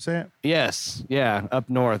you say it? Yes. Yeah. Up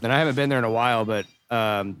north. And I haven't been there in a while, but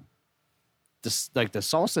like the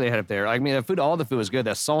salsa they had up there. I mean, all the food was good.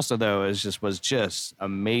 That salsa though was just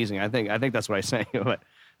amazing. I think that's what I say. But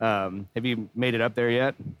have you made it up there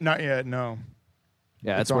yet? Not yet, no.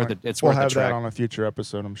 Yeah, it's on worth a- it. It's we'll worth the have that trek. on a future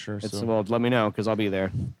episode, I'm sure. So. Well, let me know because I'll be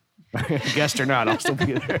there. Guest or not, I'll still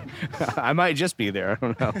be there. I might just be there. I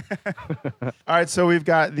don't know. All right, so we've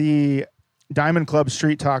got the Diamond Club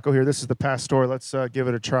Street Taco here. This is the Pastor. Let's give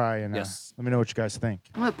it a try and Yes. let me know what you guys think.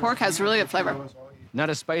 Well, the pork has really good flavor. Not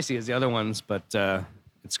as spicy as the other ones, but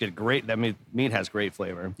it's good. Great. That meat has great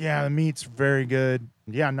flavor. Yeah, the meat's very good.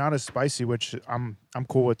 Yeah, not as spicy, which I'm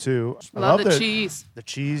cool with too. I Love the cheese. The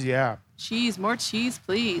cheese, yeah. Cheese, more cheese,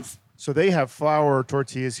 please. So they have flour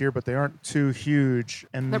tortillas here, but they aren't too huge,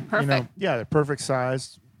 and They're perfect. they're perfect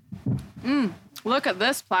size. Look at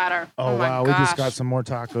this platter. Oh, my wow, gosh. we just got some more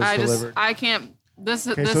tacos delivered. I can't. This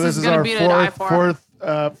Okay, this so this is is gonna our be to die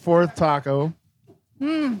for. fourth taco, We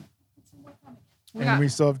and got- we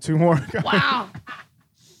still have two more. Wow.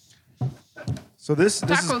 So this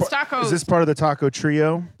Tacos. is this part of the taco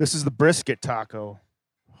trio? This is the brisket taco.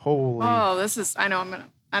 Holy! Oh, this is. I know I'm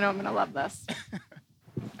gonna love this.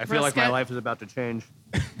 I feel like my Brisket. life is about to change.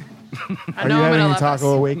 I Are you know I'm having gonna a love taco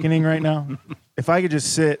this. awakening right now? If I could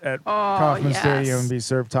just sit at Kauffman yes. Stadium and be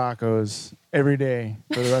served tacos every day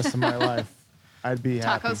for the rest of my life, I'd be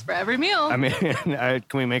happy. Tacos for every meal. I mean, can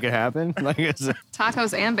we make it happen? Like,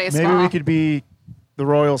 Tacos and baseball. Maybe we could be the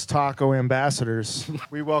Royals taco ambassadors.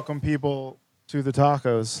 We welcome people to the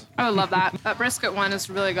tacos. I would love that. That brisket one is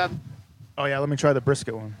really good. Oh yeah, let me try the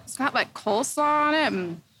brisket one. It's got like coleslaw on it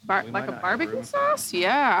and like a not have barbecue room. sauce.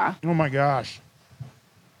 Yeah. Oh my gosh.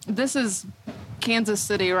 This is Kansas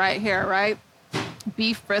City right here, right?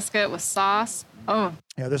 Beef brisket with sauce. Oh,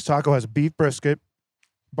 Yeah, this taco has beef brisket,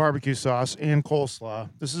 barbecue sauce, and coleslaw.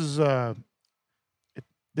 This is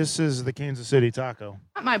the Kansas City taco.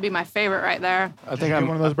 that might be my favorite right there. I think Get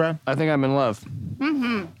one of those, Brad. I think I'm in love.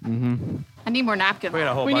 I need more napkins. We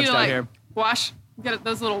got a whole we bunch need to down like here. wash, get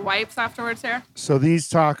those little wipes afterwards here. So these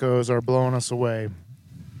tacos are blowing us away.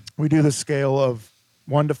 We do the scale of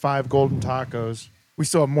 1 to 5 golden tacos. We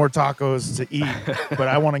still have more tacos to eat, but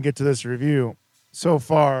I want to get to this review. So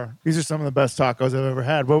far, these are some of the best tacos I've ever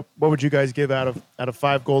had. What would you guys give out of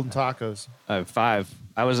 5 golden tacos? 5.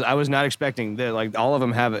 I was not expecting that. Like, all of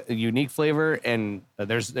them have a unique flavor, and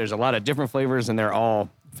there's a lot of different flavors, and they're all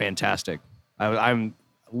fantastic. I'm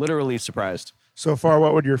literally surprised. So far,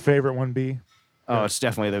 what would your favorite one be? Oh, it's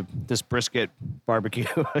definitely this brisket barbecue.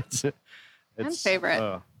 it's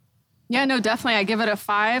favorite. Yeah, no, definitely. I give it a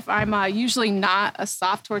 5. I'm usually not a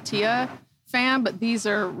soft tortilla fan, but these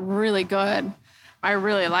are really good. I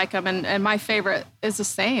really like them, and my favorite is the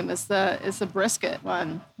same. Is the brisket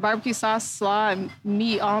one. Barbecue sauce, slaw, and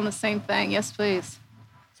meat all in the same thing. Yes, please.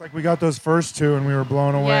 It's like we got those first 2 and we were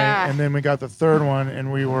blown away, Yeah. and then we got the third one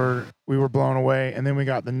and we were blown away, and then we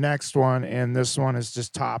got the next one, and this one is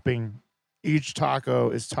just topping. Each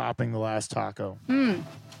taco is topping the last taco.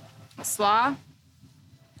 Slaw.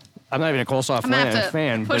 I'm not even a coleslaw I'm gonna have to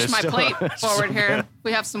fan, but push it's my still, plate it's forward so here. good.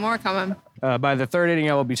 We have some more coming. By the third inning,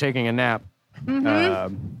 I will be taking a nap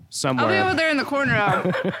somewhere. I'll be over there in the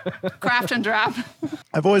corner, craft and drop,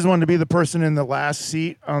 I've always wanted to be the person in the last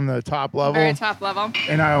seat on the top level, very top level.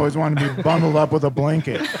 and I always wanted to be bundled up with a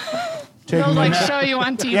blanket. They'll Taking a like nap. show you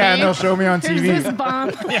on TV. Yeah, and they'll show me on Here's TV. this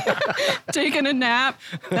bum taking a nap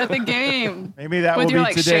at the game Maybe that with will your be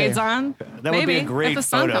like today. shades on. That would be Maybe, a great if the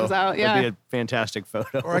sun photo. comes out. Yeah. That'd be a fantastic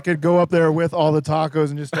photo. Or I could go up there with all the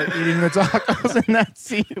tacos and just start eating the tacos in that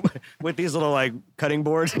seat. With these little like cutting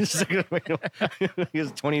boards. Here's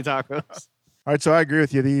 20 tacos. All right, so I agree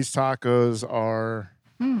with you. These tacos are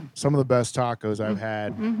some of the best tacos I've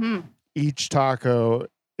had. Each taco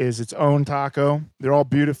is its own taco. They're all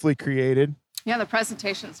beautifully created, Yeah, the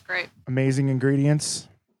presentation's great. amazing ingredients.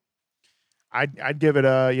 I'd give it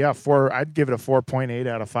a 4. I'd give it a 4.8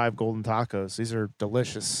 out of 5 golden tacos. These are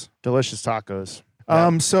delicious tacos.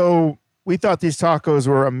 So we thought these tacos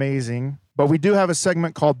were amazing, but we do have a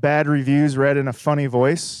segment called Bad Reviews Read in a Funny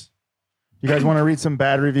Voice. You guys want to read some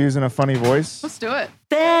bad reviews in a funny voice? Let's do it.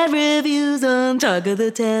 Bad reviews on Talk of the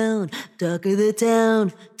Town, Talk of the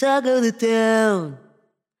Town, Talk of the Town,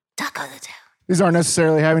 Talk of the Town. These aren't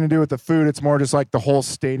necessarily having to do with the food. It's more just like the whole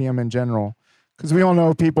stadium in general. Because we all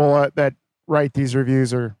know people that write these reviews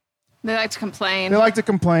they They like to complain. like to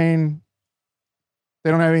complain. They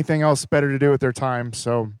don't have anything else better to do with their time.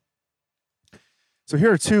 So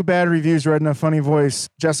here are 2 bad reviews read in a funny voice.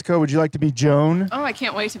 Jessica, would you like to be Joan? Oh, I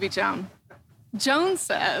can't wait to be Joan. Joan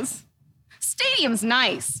says, stadium's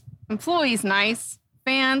nice. Employees nice.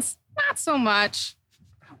 Fans, not so much.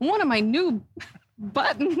 One of my new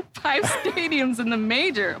button 5 stadiums in the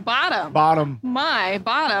major. Bottom. My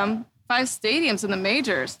bottom 5 stadiums in the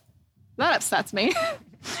majors. That upsets me.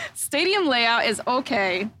 Stadium layout is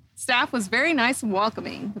okay. Staff was very nice and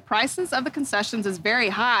welcoming. The prices of the concessions is very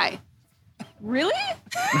high. Really?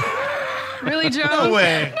 Really, Joan? No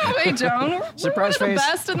way. No way, Joan. We're Surprise one of the face.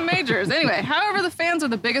 best in the majors. Anyway, however, the fans are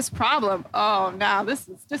the biggest problem. Oh, now this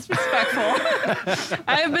is disrespectful.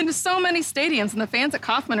 I have been to so many stadiums, and the fans at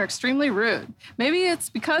Kauffman are extremely rude. Maybe it's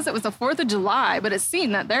because it was the 4th of July, but it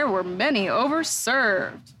seemed that there were many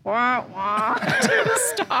overserved. Wah, wah, to the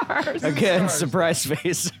stars. Again, surprise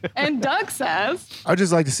face. And Doug says, I'd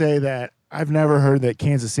just like to say that I've never heard that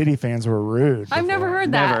Kansas City fans were rude. I've never before.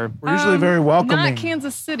 heard that. Never. We're usually very welcoming. Not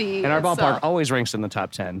Kansas City. And our ballpark itself. always ranks in the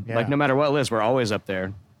top 10. Yeah. Like, no matter what list, we're always up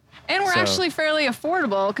there. And we're So- actually fairly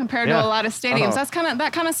affordable compared Yeah. to a lot of stadiums. Uh-huh.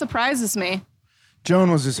 That kind of surprises me.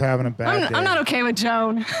 Joan was just having a bad day. I'm not okay with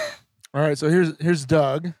Joan. All right, so here's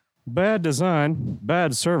Doug. Bad design,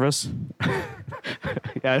 bad service.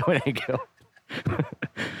 Yeah, it ain't go.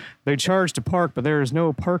 They charge to park, but there is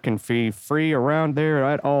no parking fee free around there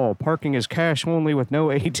at all. Parking is cash only with no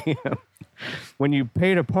ATM. When you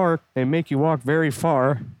pay to park, they make you walk very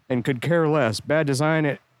far and could care less. Bad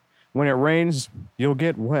design. When it rains, you'll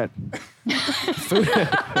get wet.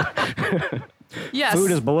 Yes.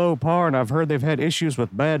 Food is below par, and I've heard they've had issues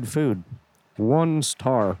with bad food. 1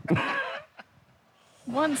 star.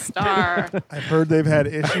 1 star. I've heard they've had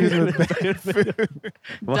issues with bad food.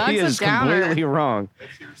 Well, Doug's he a is downer. completely wrong.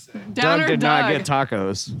 Downer Doug did not Doug. get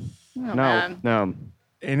tacos. Oh, No, man. no.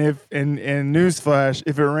 And newsflash,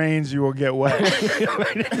 if it rains, you will get wet.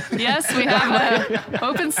 Yes, we have an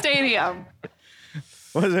open stadium.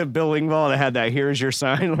 Was it Bill Engvall that had that "Here's your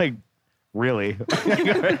sign"? Like, really?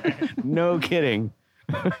 No kidding.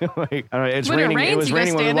 Like, I don't know, it's When it raining. rains, It was you go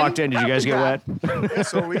raining when we standing? walked in. Did you guys get wet? Yeah,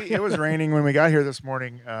 so it was raining when we got here this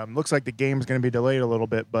morning. Looks like the game's going to be delayed a little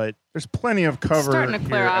bit, but there's plenty of cover Starting to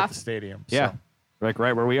clear here at off. the stadium. Yeah, So like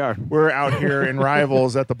right where we are. we're out here in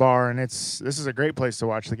Rivals at the bar, and this is a great place to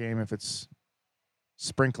watch the game if it's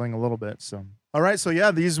sprinkling a little bit. So, all right, so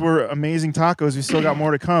yeah, these were amazing tacos. We still got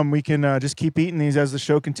more to come. We can just keep eating these as the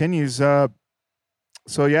show continues.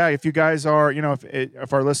 So yeah, if you guys are,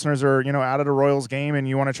 if our listeners are, out at a Royals game and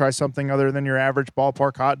you want to try something other than your average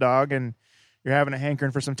ballpark hot dog and you're having a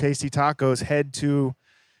hankering for some tasty tacos, head to,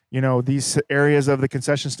 these areas of the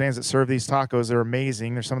concession stands that serve these tacos. They're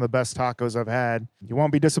amazing. They're some of the best tacos I've had. You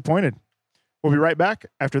won't be disappointed. We'll be right back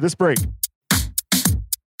after this break.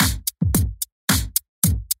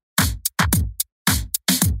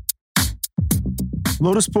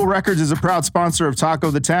 Lotus Pool Records is a proud sponsor of Taco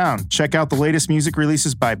the Town. Check out the latest music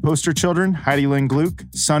releases by Poster Children, Heidi Lynn Gluck,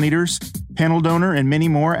 Sun Eaters, Panel Donor, and many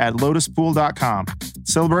more at lotuspool.com.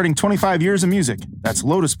 Celebrating 25 years of music. That's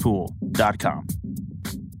lotuspool.com.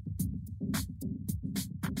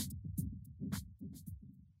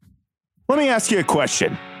 Let me ask you a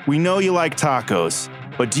question. We know you like tacos,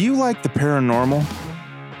 but do you like the paranormal?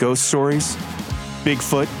 Ghost stories?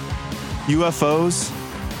 Bigfoot? UFOs?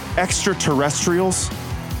 Extraterrestrials?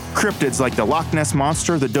 Cryptids like the Loch Ness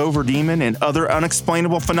Monster, the Dover Demon, and other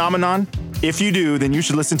unexplainable phenomenon? If you do, then you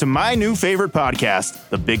should listen to my new favorite podcast,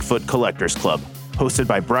 The Bigfoot Collectors Club, hosted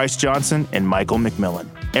by Bryce Johnson and Michael McMillan.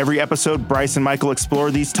 Every episode, Bryce and Michael explore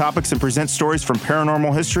these topics and present stories from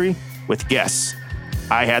paranormal history with guests.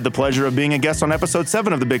 I had the pleasure of being a guest on episode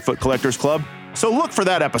 7 of the Bigfoot Collectors Club, so look for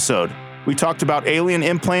that episode. We talked about alien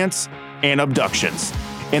implants and abductions,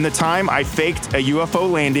 and the time I faked a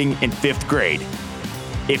UFO landing in 5th grade.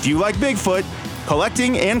 If you like Bigfoot,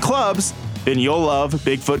 collecting, and clubs, then you'll love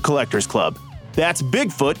Bigfoot Collectors Club. That's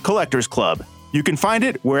Bigfoot Collectors Club. You can find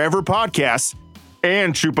it wherever podcasts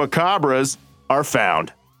and chupacabras are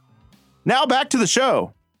found. Now back to the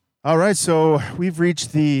show. All right, so we've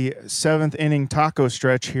reached the 7th inning taco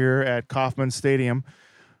stretch here at Kauffman Stadium.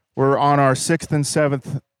 We're on our 6th and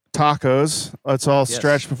 7th tacos. Let's all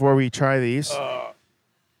stretch before we try these.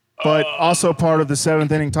 But also part of the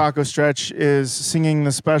 7th inning taco stretch is singing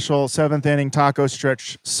the special 7th inning taco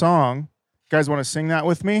stretch song. You guys want to sing that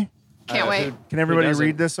with me? Can't wait. Can everybody doesn't?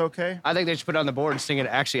 read this okay? I think they should put it on the board and sing it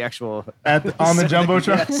actual. On the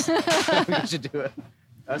Jumbotron? Yes. We should do it.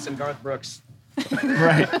 Us and Garth Brooks.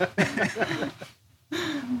 Right.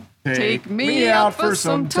 Take me out for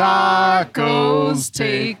some tacos.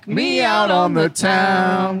 Take me out on the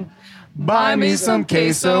town. Buy me some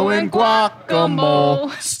queso and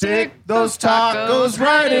guacamole. Stick those tacos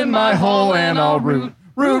right in my hole, and I'll root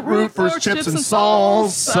for chips and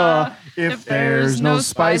salsa. If there's no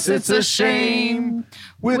spice, it's a shame.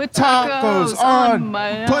 With tacos on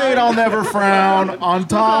my plate, I'll never frown. On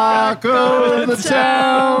Taco the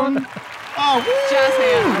Town. Oh, woo! Jazz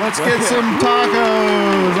hands. Let's get some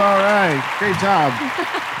tacos. All right. Great job.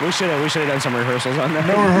 We should have done some rehearsals on that.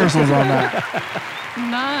 No rehearsals on that.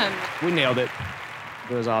 None. We nailed it.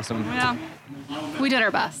 It was awesome. Yeah, we did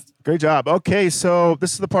our best. Great job. Okay, so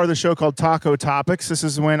this is the part of the show called Taco Topics. This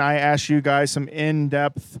is when I ask you guys some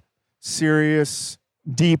in-depth, serious,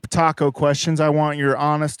 deep taco questions. I want your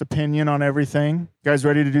honest opinion on everything. You guys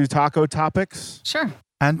ready to do Taco Topics? Sure.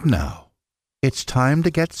 And now, it's time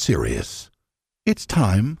to get serious. It's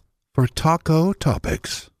time for Taco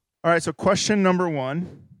Topics. All right, so question number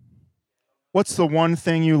 1. What's the one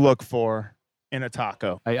thing you look for in a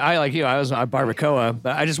taco? I like you. I was on barbacoa,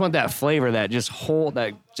 but I just want that flavor, that just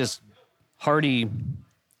hearty,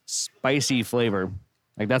 spicy flavor.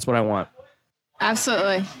 Like that's what I want.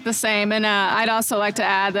 Absolutely the same. And I'd also like to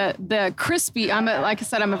add that the crispy, like I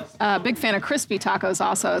said, I'm a big fan of crispy tacos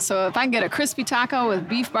also. So if I can get a crispy taco with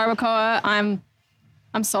beef barbacoa,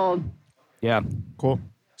 I'm sold. Yeah. Cool.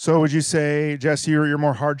 So would you say, Jesse, you're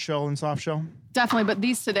more hard shell than soft shell? Definitely. But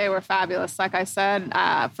these today were fabulous. Like I said,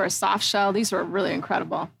 for a soft shell, these were really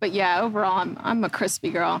incredible. But yeah, overall, I'm a crispy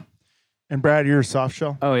girl. And Brad, you're a soft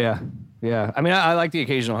shell? Oh yeah. Yeah. I mean, I like the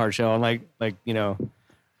occasional hard shell, and like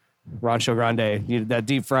Rancho Grande, that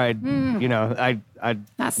deep fried, I'm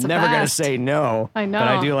That's the never going to best. say no. I know. But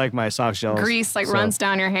I do like my soft shells. Grease so. runs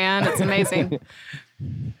down your hand. It's amazing.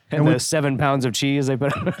 And the 7 pounds of cheese they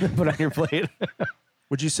put on your plate.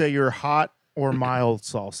 Would you say you're hot or mild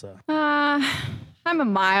salsa? I'm a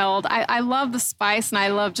mild. I love the spice and I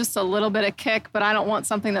love just a little bit of kick, but I don't want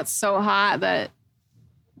something that's so hot that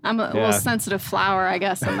I'm a little sensitive flower, I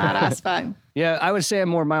guess, in that aspect. Yeah, I would say I'm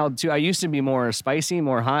more mild too. I used to be more spicy,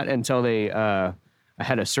 more hot until I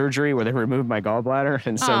had a surgery where they removed my gallbladder,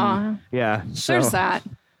 and so Aw. yeah, so There's that.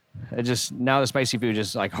 it just now the spicy food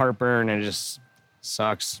just like heartburn and it just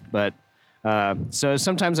sucks. But so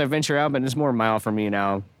sometimes I venture out, but it's more mild for me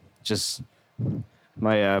now. Just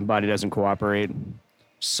my body doesn't cooperate.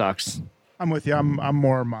 Sucks. I'm with you. I'm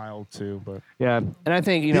more mild too, but Yeah, and I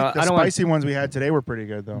think the I don't want spicy ones we had today were pretty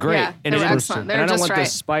good though. great. Yeah, and they were it- excellent. They and were I don't just want the right.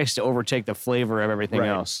 spice to overtake the flavor of everything Right.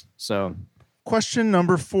 else. So Question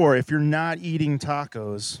number 4: if you're not eating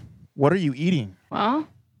tacos, what are you eating? Well,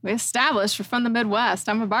 we established we're from the Midwest.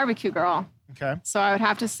 I'm a barbecue girl. Okay. So I would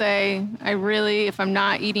have to say, if I'm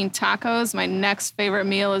not eating tacos, my next favorite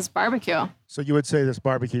meal is barbecue. So you would say this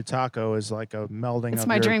barbecue taco is like a melding It's of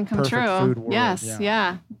my your dream come perfect true. food world. Yes,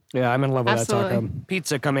 yeah. yeah, I'm in love with that taco. Absolutely.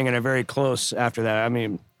 Pizza coming in a very close after that. I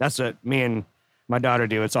mean, that's what me and my daughter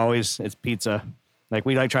do. It's pizza. Like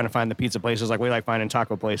we like trying to find the pizza places. Like we like finding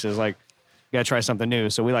taco places. Like you gotta try something new.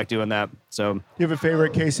 So we like doing that. So Do you have a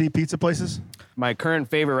favorite KC pizza places? my current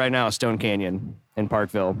favorite right now is Stone Canyon in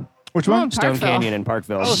Parkville. Which one? Stone Parkville. Canyon in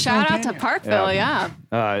Parkville. Oh, Shout Stone out to Canyon. Parkville, yeah.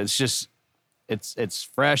 It's just it's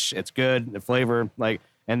fresh, it's good, the flavor, like,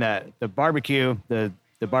 and the barbecue, the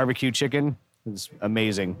barbecue chicken is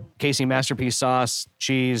amazing. Casey Masterpiece sauce,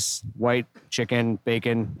 cheese, white chicken,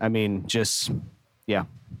 bacon. I mean, just yeah,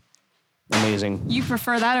 amazing. You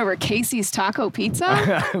prefer that over Casey's Taco Pizza?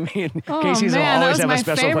 I mean, Oh, Casey's will man, that always was have my a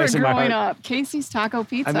special favorite place in my growing heart. up. Casey's Taco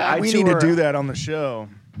Pizza. I We need to tour- do that on the show.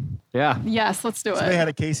 Yeah. Yes, let's do So it. they had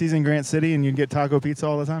a Casey's in Grant City and you'd get taco pizza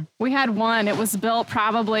all the time? We had one. It was built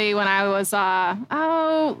probably when I was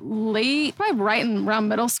late, probably right around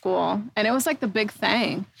middle school, and it was like the big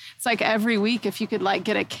thing. It's like every week if you could like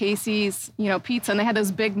get a Casey's, pizza, and they had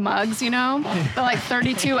those big mugs, they're like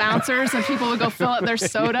 32 ounces, and people would go fill up their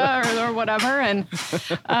soda or whatever, and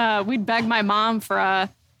we'd beg my mom for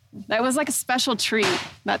that was like a special treat,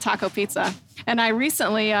 that taco pizza. And I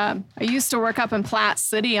recently, I used to work up in Platte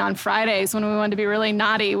City on Fridays when we wanted to be really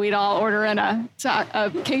naughty. We'd all order in a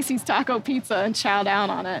Casey's taco pizza and chow down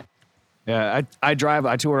on it. Yeah, I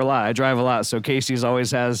tour a lot. I drive a lot. So Casey's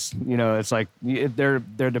always has, it's like they're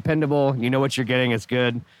dependable. You know what you're getting. It's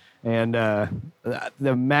good. And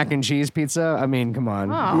the mac and cheese pizza, I mean, come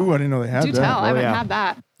on. Oh, Ooh, I didn't know they had do that. tell. I haven't yeah. had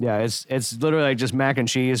that. Yeah, it's literally like just mac and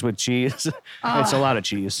cheese with cheese. It's a lot of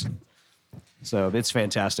cheese. So it's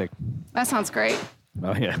fantastic. That sounds great.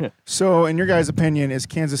 Oh, yeah. So in your guys' opinion, is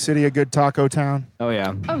Kansas City a good taco town? Oh,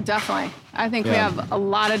 yeah. Oh, definitely. I think we Yeah. have a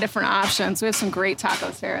lot of different options. We have some great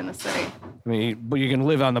tacos here in the city. I mean, but you can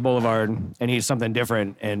live on the boulevard and eat something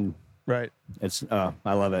different, and Right. it's,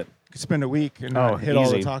 I love it. You could spend a week and not Oh, hit all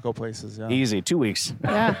the easy. taco places. Yeah. Easy. 2 weeks.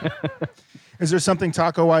 Yeah. Is there something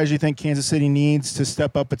taco-wise you think Kansas City needs to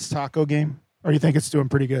step up its taco game? Or you think it's doing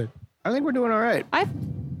pretty good? I think we're doing all right. I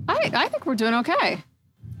think we're doing okay.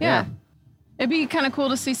 Yeah. It'd be kind of cool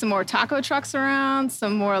to see some more taco trucks around,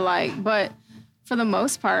 some more but for the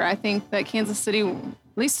most part, I think that Kansas City, at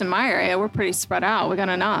least in my area, we're pretty spread out. We got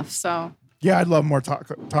enough. So Yeah, I'd love more taco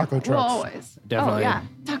trucks. we'll always. Definitely. Oh, yeah.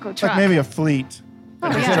 Taco truck. Like maybe a fleet.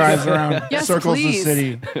 Oh, Just yes. drives around, Yes, circles please. the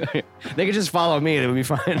city. They could just follow me. It would be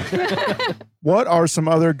fine. What are some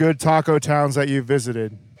other good taco towns that you've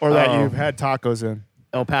visited or that Oh. you've had tacos in?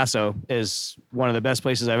 El Paso is one of the best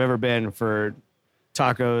places I've ever been for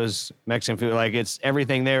tacos, Mexican food. Like it's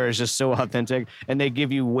everything there is just so authentic, and they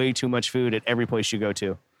give you way too much food at every place you go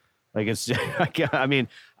to. Like it's, I mean,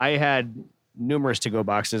 I had numerous to-go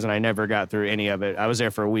boxes and I never got through any of it. I was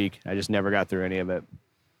there for a week. I just never got through any of it.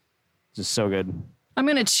 It's just so good. I'm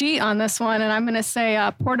going to cheat on this one, and I'm going to say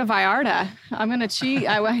Puerto Vallarta. I'm going to cheat.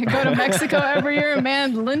 I go to Mexico every year, and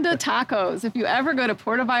man, Linda Tacos. If you ever go to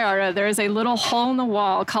Puerto Vallarta, there is a little hole in the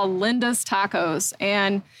wall called Linda's Tacos,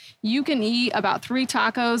 and you can eat about 3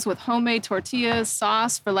 tacos with homemade tortillas,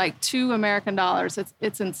 sauce for like $2 American.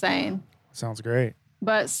 It's insane. Sounds great.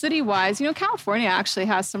 But city-wise, California actually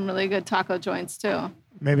has some really good taco joints too.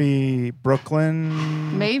 Maybe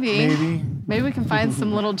Brooklyn? Maybe we can find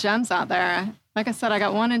some little gems out there. Like I said, I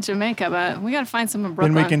got one in Jamaica, but we got to find some in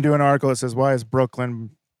Brooklyn. Then we can do an article that says, why are Brooklyn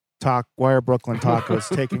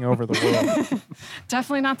tacos taking over the world?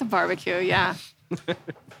 Definitely not the barbecue, yeah.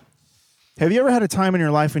 Have you ever had a time in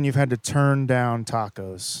your life when you've had to turn down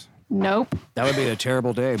tacos? Nope. That would be a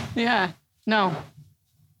terrible day. Yeah. No.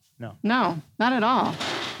 No. No, not at all.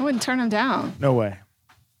 I wouldn't turn them down. No way.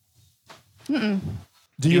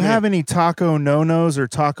 Do you have any taco no-nos or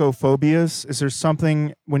taco phobias? Is there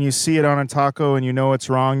something when you see it on a taco and you know it's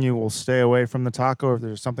wrong, you will stay away from the taco? Or if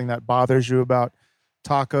there's something that bothers you about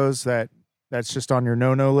tacos that's just on your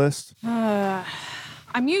no-no list?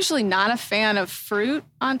 I'm usually not a fan of fruit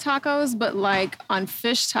on tacos, but like on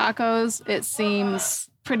fish tacos, it seems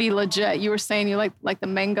pretty legit. You were saying you like the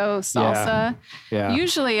mango salsa. Yeah.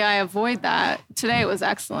 Usually I avoid that. Today it was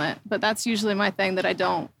excellent, but that's usually my thing that I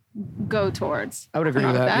don't go towards. I would agree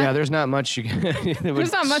with that. Yeah, there's not much you can.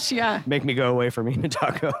 There's not much, yeah. Make me go away from eating a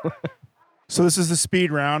taco. So this is the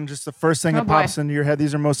speed round. Just the first thing Oh, that pops into your head.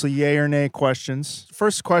 These are mostly yay or nay questions.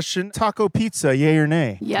 First question, taco pizza, yay or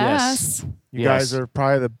nay? Yes. You guys are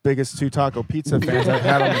probably the biggest 2 taco pizza fans I've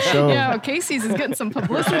had on the show. Yeah, Casey's is getting some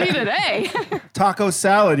publicity today. Taco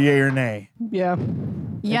salad, yay or nay? Yeah.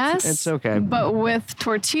 Yes. It's okay. But with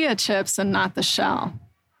tortilla chips and not the shell.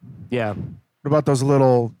 Yeah. What about those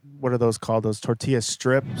little, what are those called? Those tortilla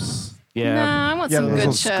strips? Yeah. Nah, I want some those good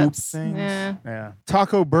little scoop chips. things. Yeah. Yeah.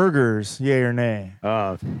 Taco burgers, yay or nay?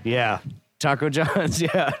 Yeah. Taco John's.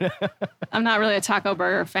 Yeah. I'm not really a Taco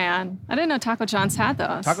Burger fan. I didn't know Taco John's had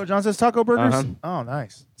those. Taco John's has taco burgers? Uh-huh. Oh,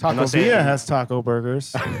 nice. Taco not saying- Villa has taco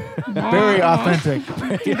burgers. Very authentic.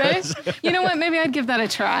 Do they? You know what? Maybe I'd give that a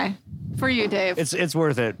try. For you, Dave. It's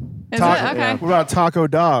worth it. Is Taco- it? Okay. What about taco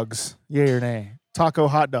dogs, yay or nay? Taco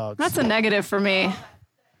hot dogs. That's a negative for me.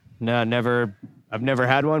 No, never. I've never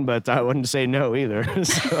had one, but I wouldn't say no either.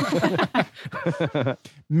 So.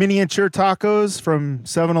 Miniature tacos from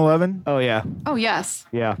 7-Eleven. Oh yeah. Oh, yes.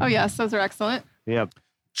 Yeah. Oh, yes. Those are excellent. Yep.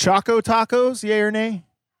 Choco tacos, yay or nay?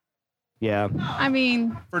 Yeah. I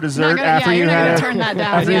mean, For dessert, gonna- after yeah, you you're not had gonna a, turn that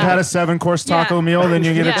down, after you've yeah. had a 7-course taco Yeah. meal, then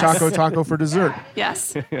you get Yes. a Choco taco for dessert.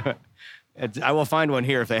 yes. I will find one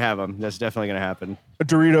here if they have them. That's definitely going to happen. A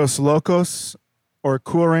Doritos Locos or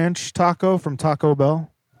Cool Ranch taco from Taco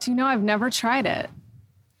Bell. Do you know I've never tried it?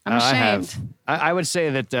 I'm I ashamed. have. I would say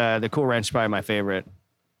that the Cool Ranch is probably my favorite.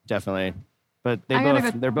 Definitely. But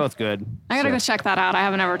they're both good. I gotta go check that out. I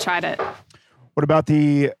haven't ever tried it. What about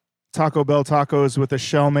the Taco Bell tacos with a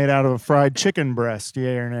shell made out of a fried chicken breast,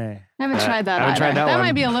 yay or nay? I haven't tried that I haven't either. tried that one.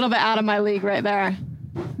 might be a little bit out of my league right there.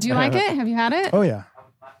 Do you like it? Have you had it? Oh, yeah.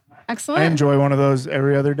 Excellent. I enjoy one of those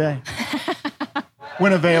every other day.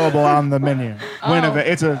 When available on the menu.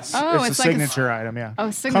 It's a it's like a signature item, yeah. Oh,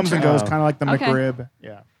 signature. Comes and goes, Oh. kind of like the Okay. McRib.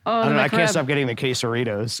 Yeah. Oh, I don't know. I the can't McRib. stop getting the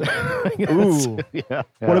quesaritos. Ooh. Yeah.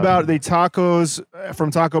 What about the tacos from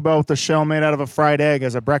Taco Bell with the shell made out of a fried egg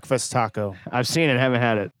as a breakfast taco? I've seen it, haven't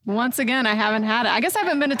had it. Once again, I haven't had it. I guess I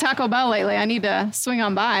haven't been to Taco Bell lately. I need to swing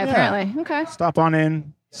on by, apparently. Okay. Stop on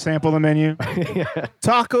in, sample the menu.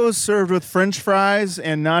 Tacos served with French fries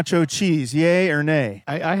and nacho cheese, yay or nay?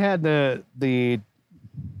 I had the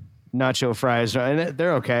nacho fries, and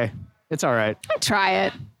they're okay. It's all right. I'd try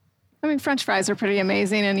it. I mean, French fries are pretty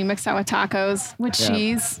amazing, and you mix that with tacos, with Yeah.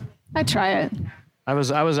 cheese. I'd try it. I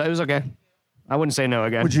was okay. I wouldn't say no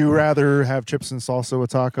again. Would you rather have chips and salsa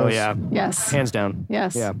with tacos? Oh yeah, Yes. hands down.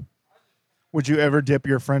 Yes. Yeah. Would you ever dip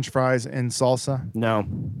your French fries in salsa? No.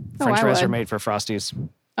 Oh, French I fries are would. made for Frosties.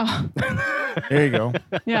 Oh, There you go.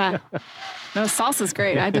 yeah. No, salsa's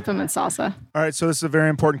great. I dip them in salsa. All right, so this is a very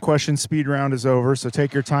important question. Speed round is over, so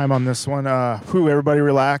take your time on this one. Everybody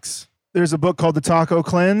relax. There's a book called The Taco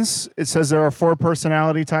Cleanse. It says there are 4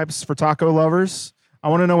 personality types for taco lovers. I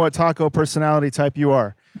want to know what taco personality type you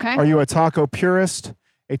are. Okay. Are you a taco purist,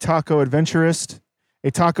 a taco adventurist,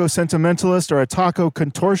 a taco sentimentalist, or a taco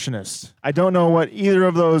contortionist? I don't know what either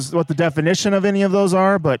of those, what the definition of any of those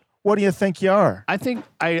are, but what do you think you are? I think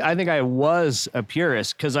I was a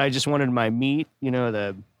purist because I just wanted my meat,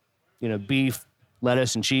 beef,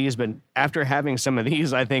 lettuce, and cheese. But after having some of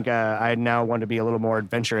these, I think I now want to be a little more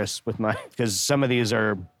adventurous with because some of these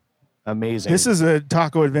are amazing. This is a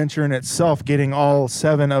taco adventure in itself, getting all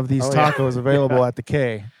 7 of these tacos available at the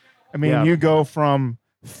K. I mean, you go from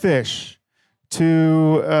fish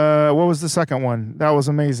to what was the second one? That was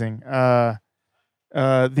amazing.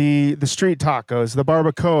 The street tacos, the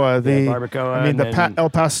barbacoa, the El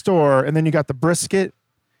Pastor, and then you got the brisket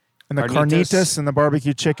and the carnitas and the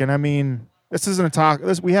barbecue chicken. I mean, this isn't a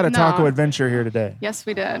taco. We had a taco adventure here today. Yes,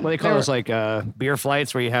 we did. Well, they call those like beer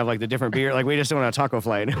flights where you have like the different beer. Like we just went on a taco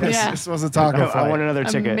flight. Yeah. This was a taco flight. I want another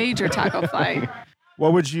ticket. A major taco flight.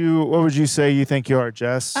 What would you say you think you are,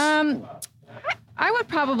 Jess? I would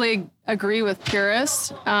probably agree with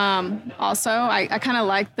purist. Also, I kind of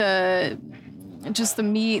like the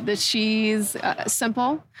meat, the cheese,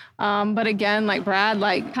 simple. But again, like Brad,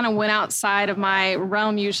 like kind of went outside of my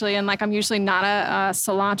realm usually. And like, I'm usually not a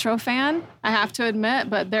cilantro fan, I have to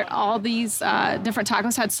admit, but all these different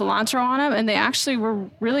tacos had cilantro on them and they actually were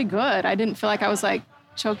really good. I didn't feel like I was like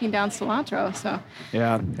choking down cilantro. So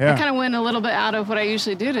yeah. I kind of went a little bit out of what I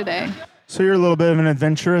usually do today. So you're a little bit of an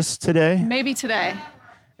adventurous today? Maybe today.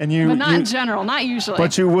 But not in general, not usually.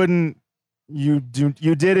 But you wouldn't. You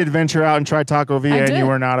did adventure out and try Taco Villa, and you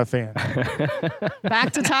were not a fan.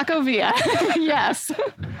 Back to Taco Villa. Yes.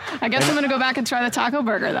 I guess I'm going to go back and try the taco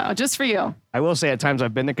burger, though, just for you. I will say at times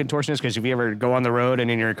I've been the contortionist because if you ever go on the road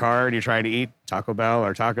and in your car and you're trying to eat Taco Bell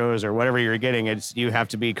or tacos or whatever you're getting, you have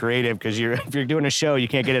to be creative because if you're doing a show, you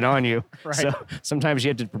can't get it on you. Right. So sometimes you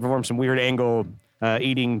have to perform some weird angle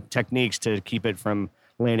eating techniques to keep it from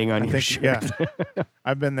landing on your shirt. Yeah,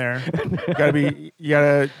 I've been there. You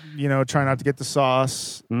gotta, try not to get the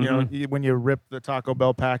sauce. Mm-hmm. When you rip the Taco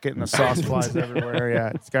Bell packet and the sauce flies everywhere.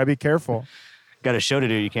 Yeah, it's gotta be careful. Got a show to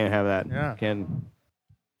do. You can't have that. Yeah.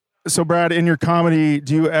 So, Brad, in your comedy,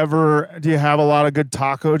 do you have a lot of good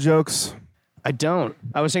taco jokes? I don't.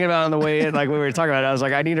 I was thinking about it on the way in, like we were talking about it. I was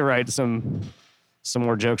like, I need to write some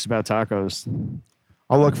more jokes about tacos.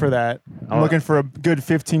 I'll look for that. I'm looking for a good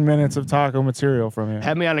 15 minutes of taco material from you.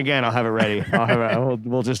 Have me on again. I'll have it ready.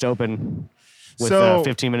 We'll just open with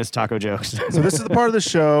 15 minutes taco jokes. So this is the part of the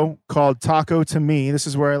show called Taco to Me. This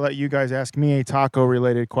is where I let you guys ask me a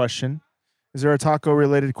taco-related question. Is there a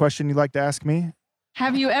taco-related question you'd like to ask me?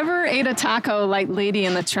 Have you ever ate a taco like Lady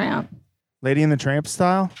and the Tramp? Lady and the Tramp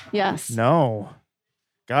style? Yes. No.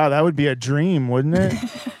 God, that would be a dream, wouldn't it?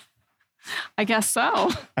 I guess so.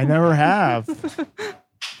 I never have.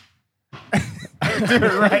 Do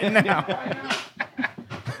it right now.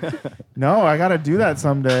 No, I got to do that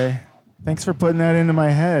someday. Thanks for putting that into my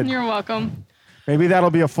head. You're welcome. Maybe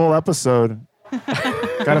that'll be a full episode.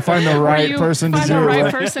 Got to find the right person to do it. Find the right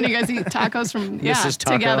with. person. You guys eat tacos from Mrs.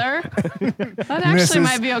 Taco. together. That actually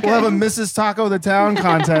might be okay. We'll have a Mrs. Taco the Town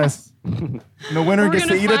contest. And the winner gets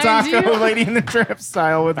to eat a taco, Lady in the Tramp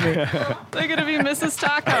style with me. They're gonna be Mrs.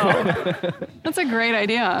 Taco. That's a great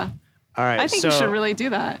idea. All right. I think you should really do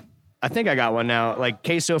that. I think I got one now. Like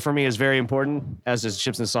queso for me is very important, as is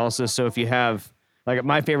chips and salsa. So if you have, like,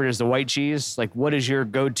 my favorite is the white cheese. Like, what is your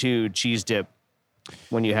go-to cheese dip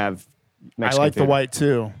when you have Mexican I like food? the white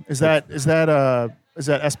too. Is that espinaca?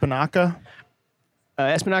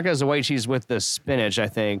 Espinaca is the white cheese with the spinach, I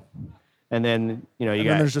think. And then, you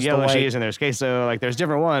got there's just yellow the white. cheese and there's queso. Like, there's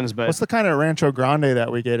different ones, but What's the kind of Rancho Grande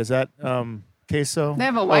that we get? Is that queso? They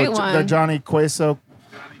have a white one. The Johnny Cueto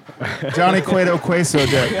queso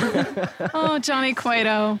dip. Oh, Johnny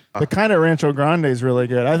Cueto. The kind of Rancho Grande is really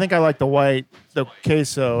good. I think I like the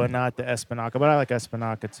queso and not the espinaca, but I like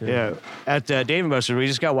espinaca too. yeah. At Dave & Buster's, we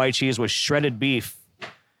just got white cheese with shredded beef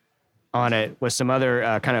on it with some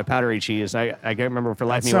other kind of powdery cheese. I can't remember for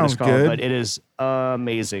life me what it's sounds called, good. but it is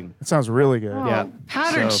amazing. It sounds really good. Oh, Yeah.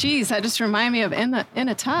 powdered So- cheese. That just reminded me of in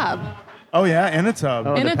a tub. Oh yeah, in a tub.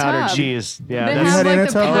 Oh, In the a powdered tub. cheese. Yeah, They You have had like in a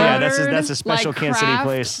the tub? powdered, Oh, yeah, that's a special like, Kansas City craft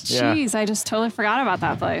place. Yeah. Cheese. I just totally forgot about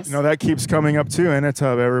that place. No, that keeps coming up too. In a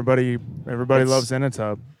tub. Everybody loves in a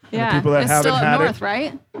tub. And yeah, the people that it's haven't still up had north, it.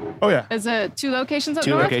 right? Oh yeah. Is it 2 locations up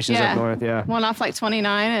Two north? locations up north, yeah. One off like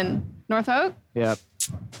 29 and North Oak. Yeah.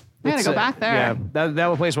 I gotta It's, go back there. Yeah,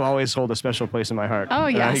 that place will always hold a special place in my heart. Oh,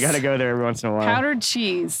 yes. You got to go there every once in a while. Powdered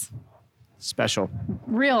cheese. Special.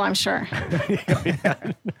 Real, I'm sure.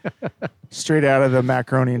 Straight out of the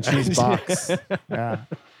macaroni and cheese box. Yeah.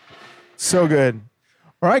 So good.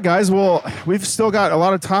 All right, guys. Well, we've still got a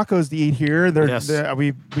lot of tacos to eat here. Yes.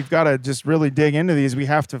 We've got to just really dig into these. We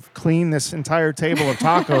have to clean this entire table of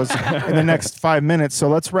tacos in the next 5 minutes. So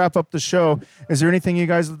let's wrap up the show. Is there anything you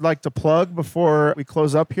guys would like to plug before we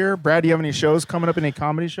close up here? Brad, do you have any shows coming up? Any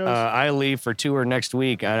comedy shows? I leave for tour next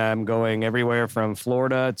week, and I'm going everywhere from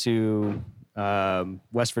Florida to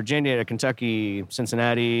West Virginia to Kentucky,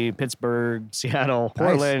 Cincinnati, Pittsburgh, Seattle,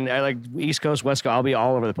 Portland. I like East Coast, West Coast. I'll be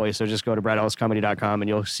all over the place. So just go to bradelliscomedy.com and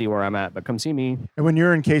you'll see where I'm at. But come see me. And when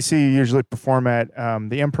you're in KC, you usually perform at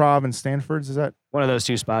the Improv in Stanford's. Is that? One of those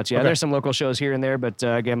two spots. Yeah, Okay. There's some local shows here and there, but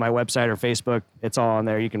again, my website or Facebook, it's all on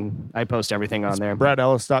there. I post everything on there.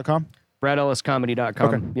 BradEllis.com?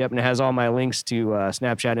 bradelliscomedy.com. Okay. Yep, and it has all my links to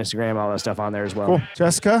Snapchat, Instagram, all that stuff on there as well. Cool.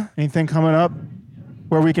 Jessica, anything coming up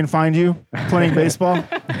where we can find you playing baseball?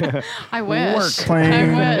 I wish.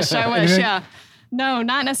 Playing- I wish. Anything? Yeah. No,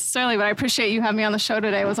 not necessarily, but I appreciate you having me on the show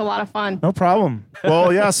today. It was a lot of fun. No problem.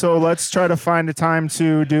 Well, yeah, so let's try to find a time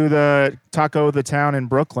to do the Taco the Town in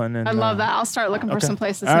Brooklyn. And, I love that. I'll start looking for some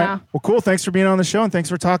places All right. now. Well, cool. Thanks for being on the show, and thanks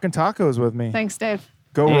for talking tacos with me. Thanks, Dave.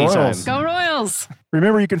 Go Anytime. Royals. Go Royals.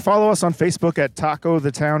 Remember, you can follow us on Facebook at Taco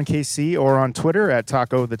the Town KC or on Twitter at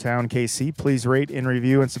Taco the Town KC. Please rate and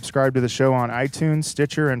review and subscribe to the show on iTunes,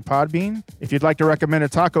 Stitcher, and Podbean. If you'd like to recommend a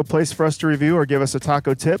taco place for us to review or give us a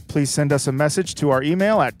taco tip, please send us a message to our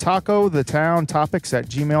email at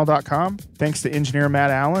tacothetowntopics@gmail.com. Thanks to engineer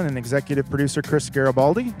Matt Allen and executive producer Chris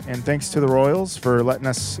Garibaldi. And thanks to the Royals for letting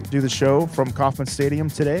us do the show from Kauffman Stadium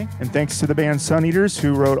today. And thanks to the band Sun Eaters,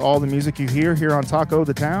 who wrote all the music you hear here on Taco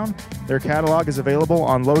the Town. Their catalog is available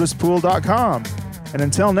on lotuspool.com. And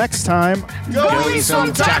until next time, Go eat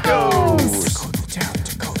some tacos!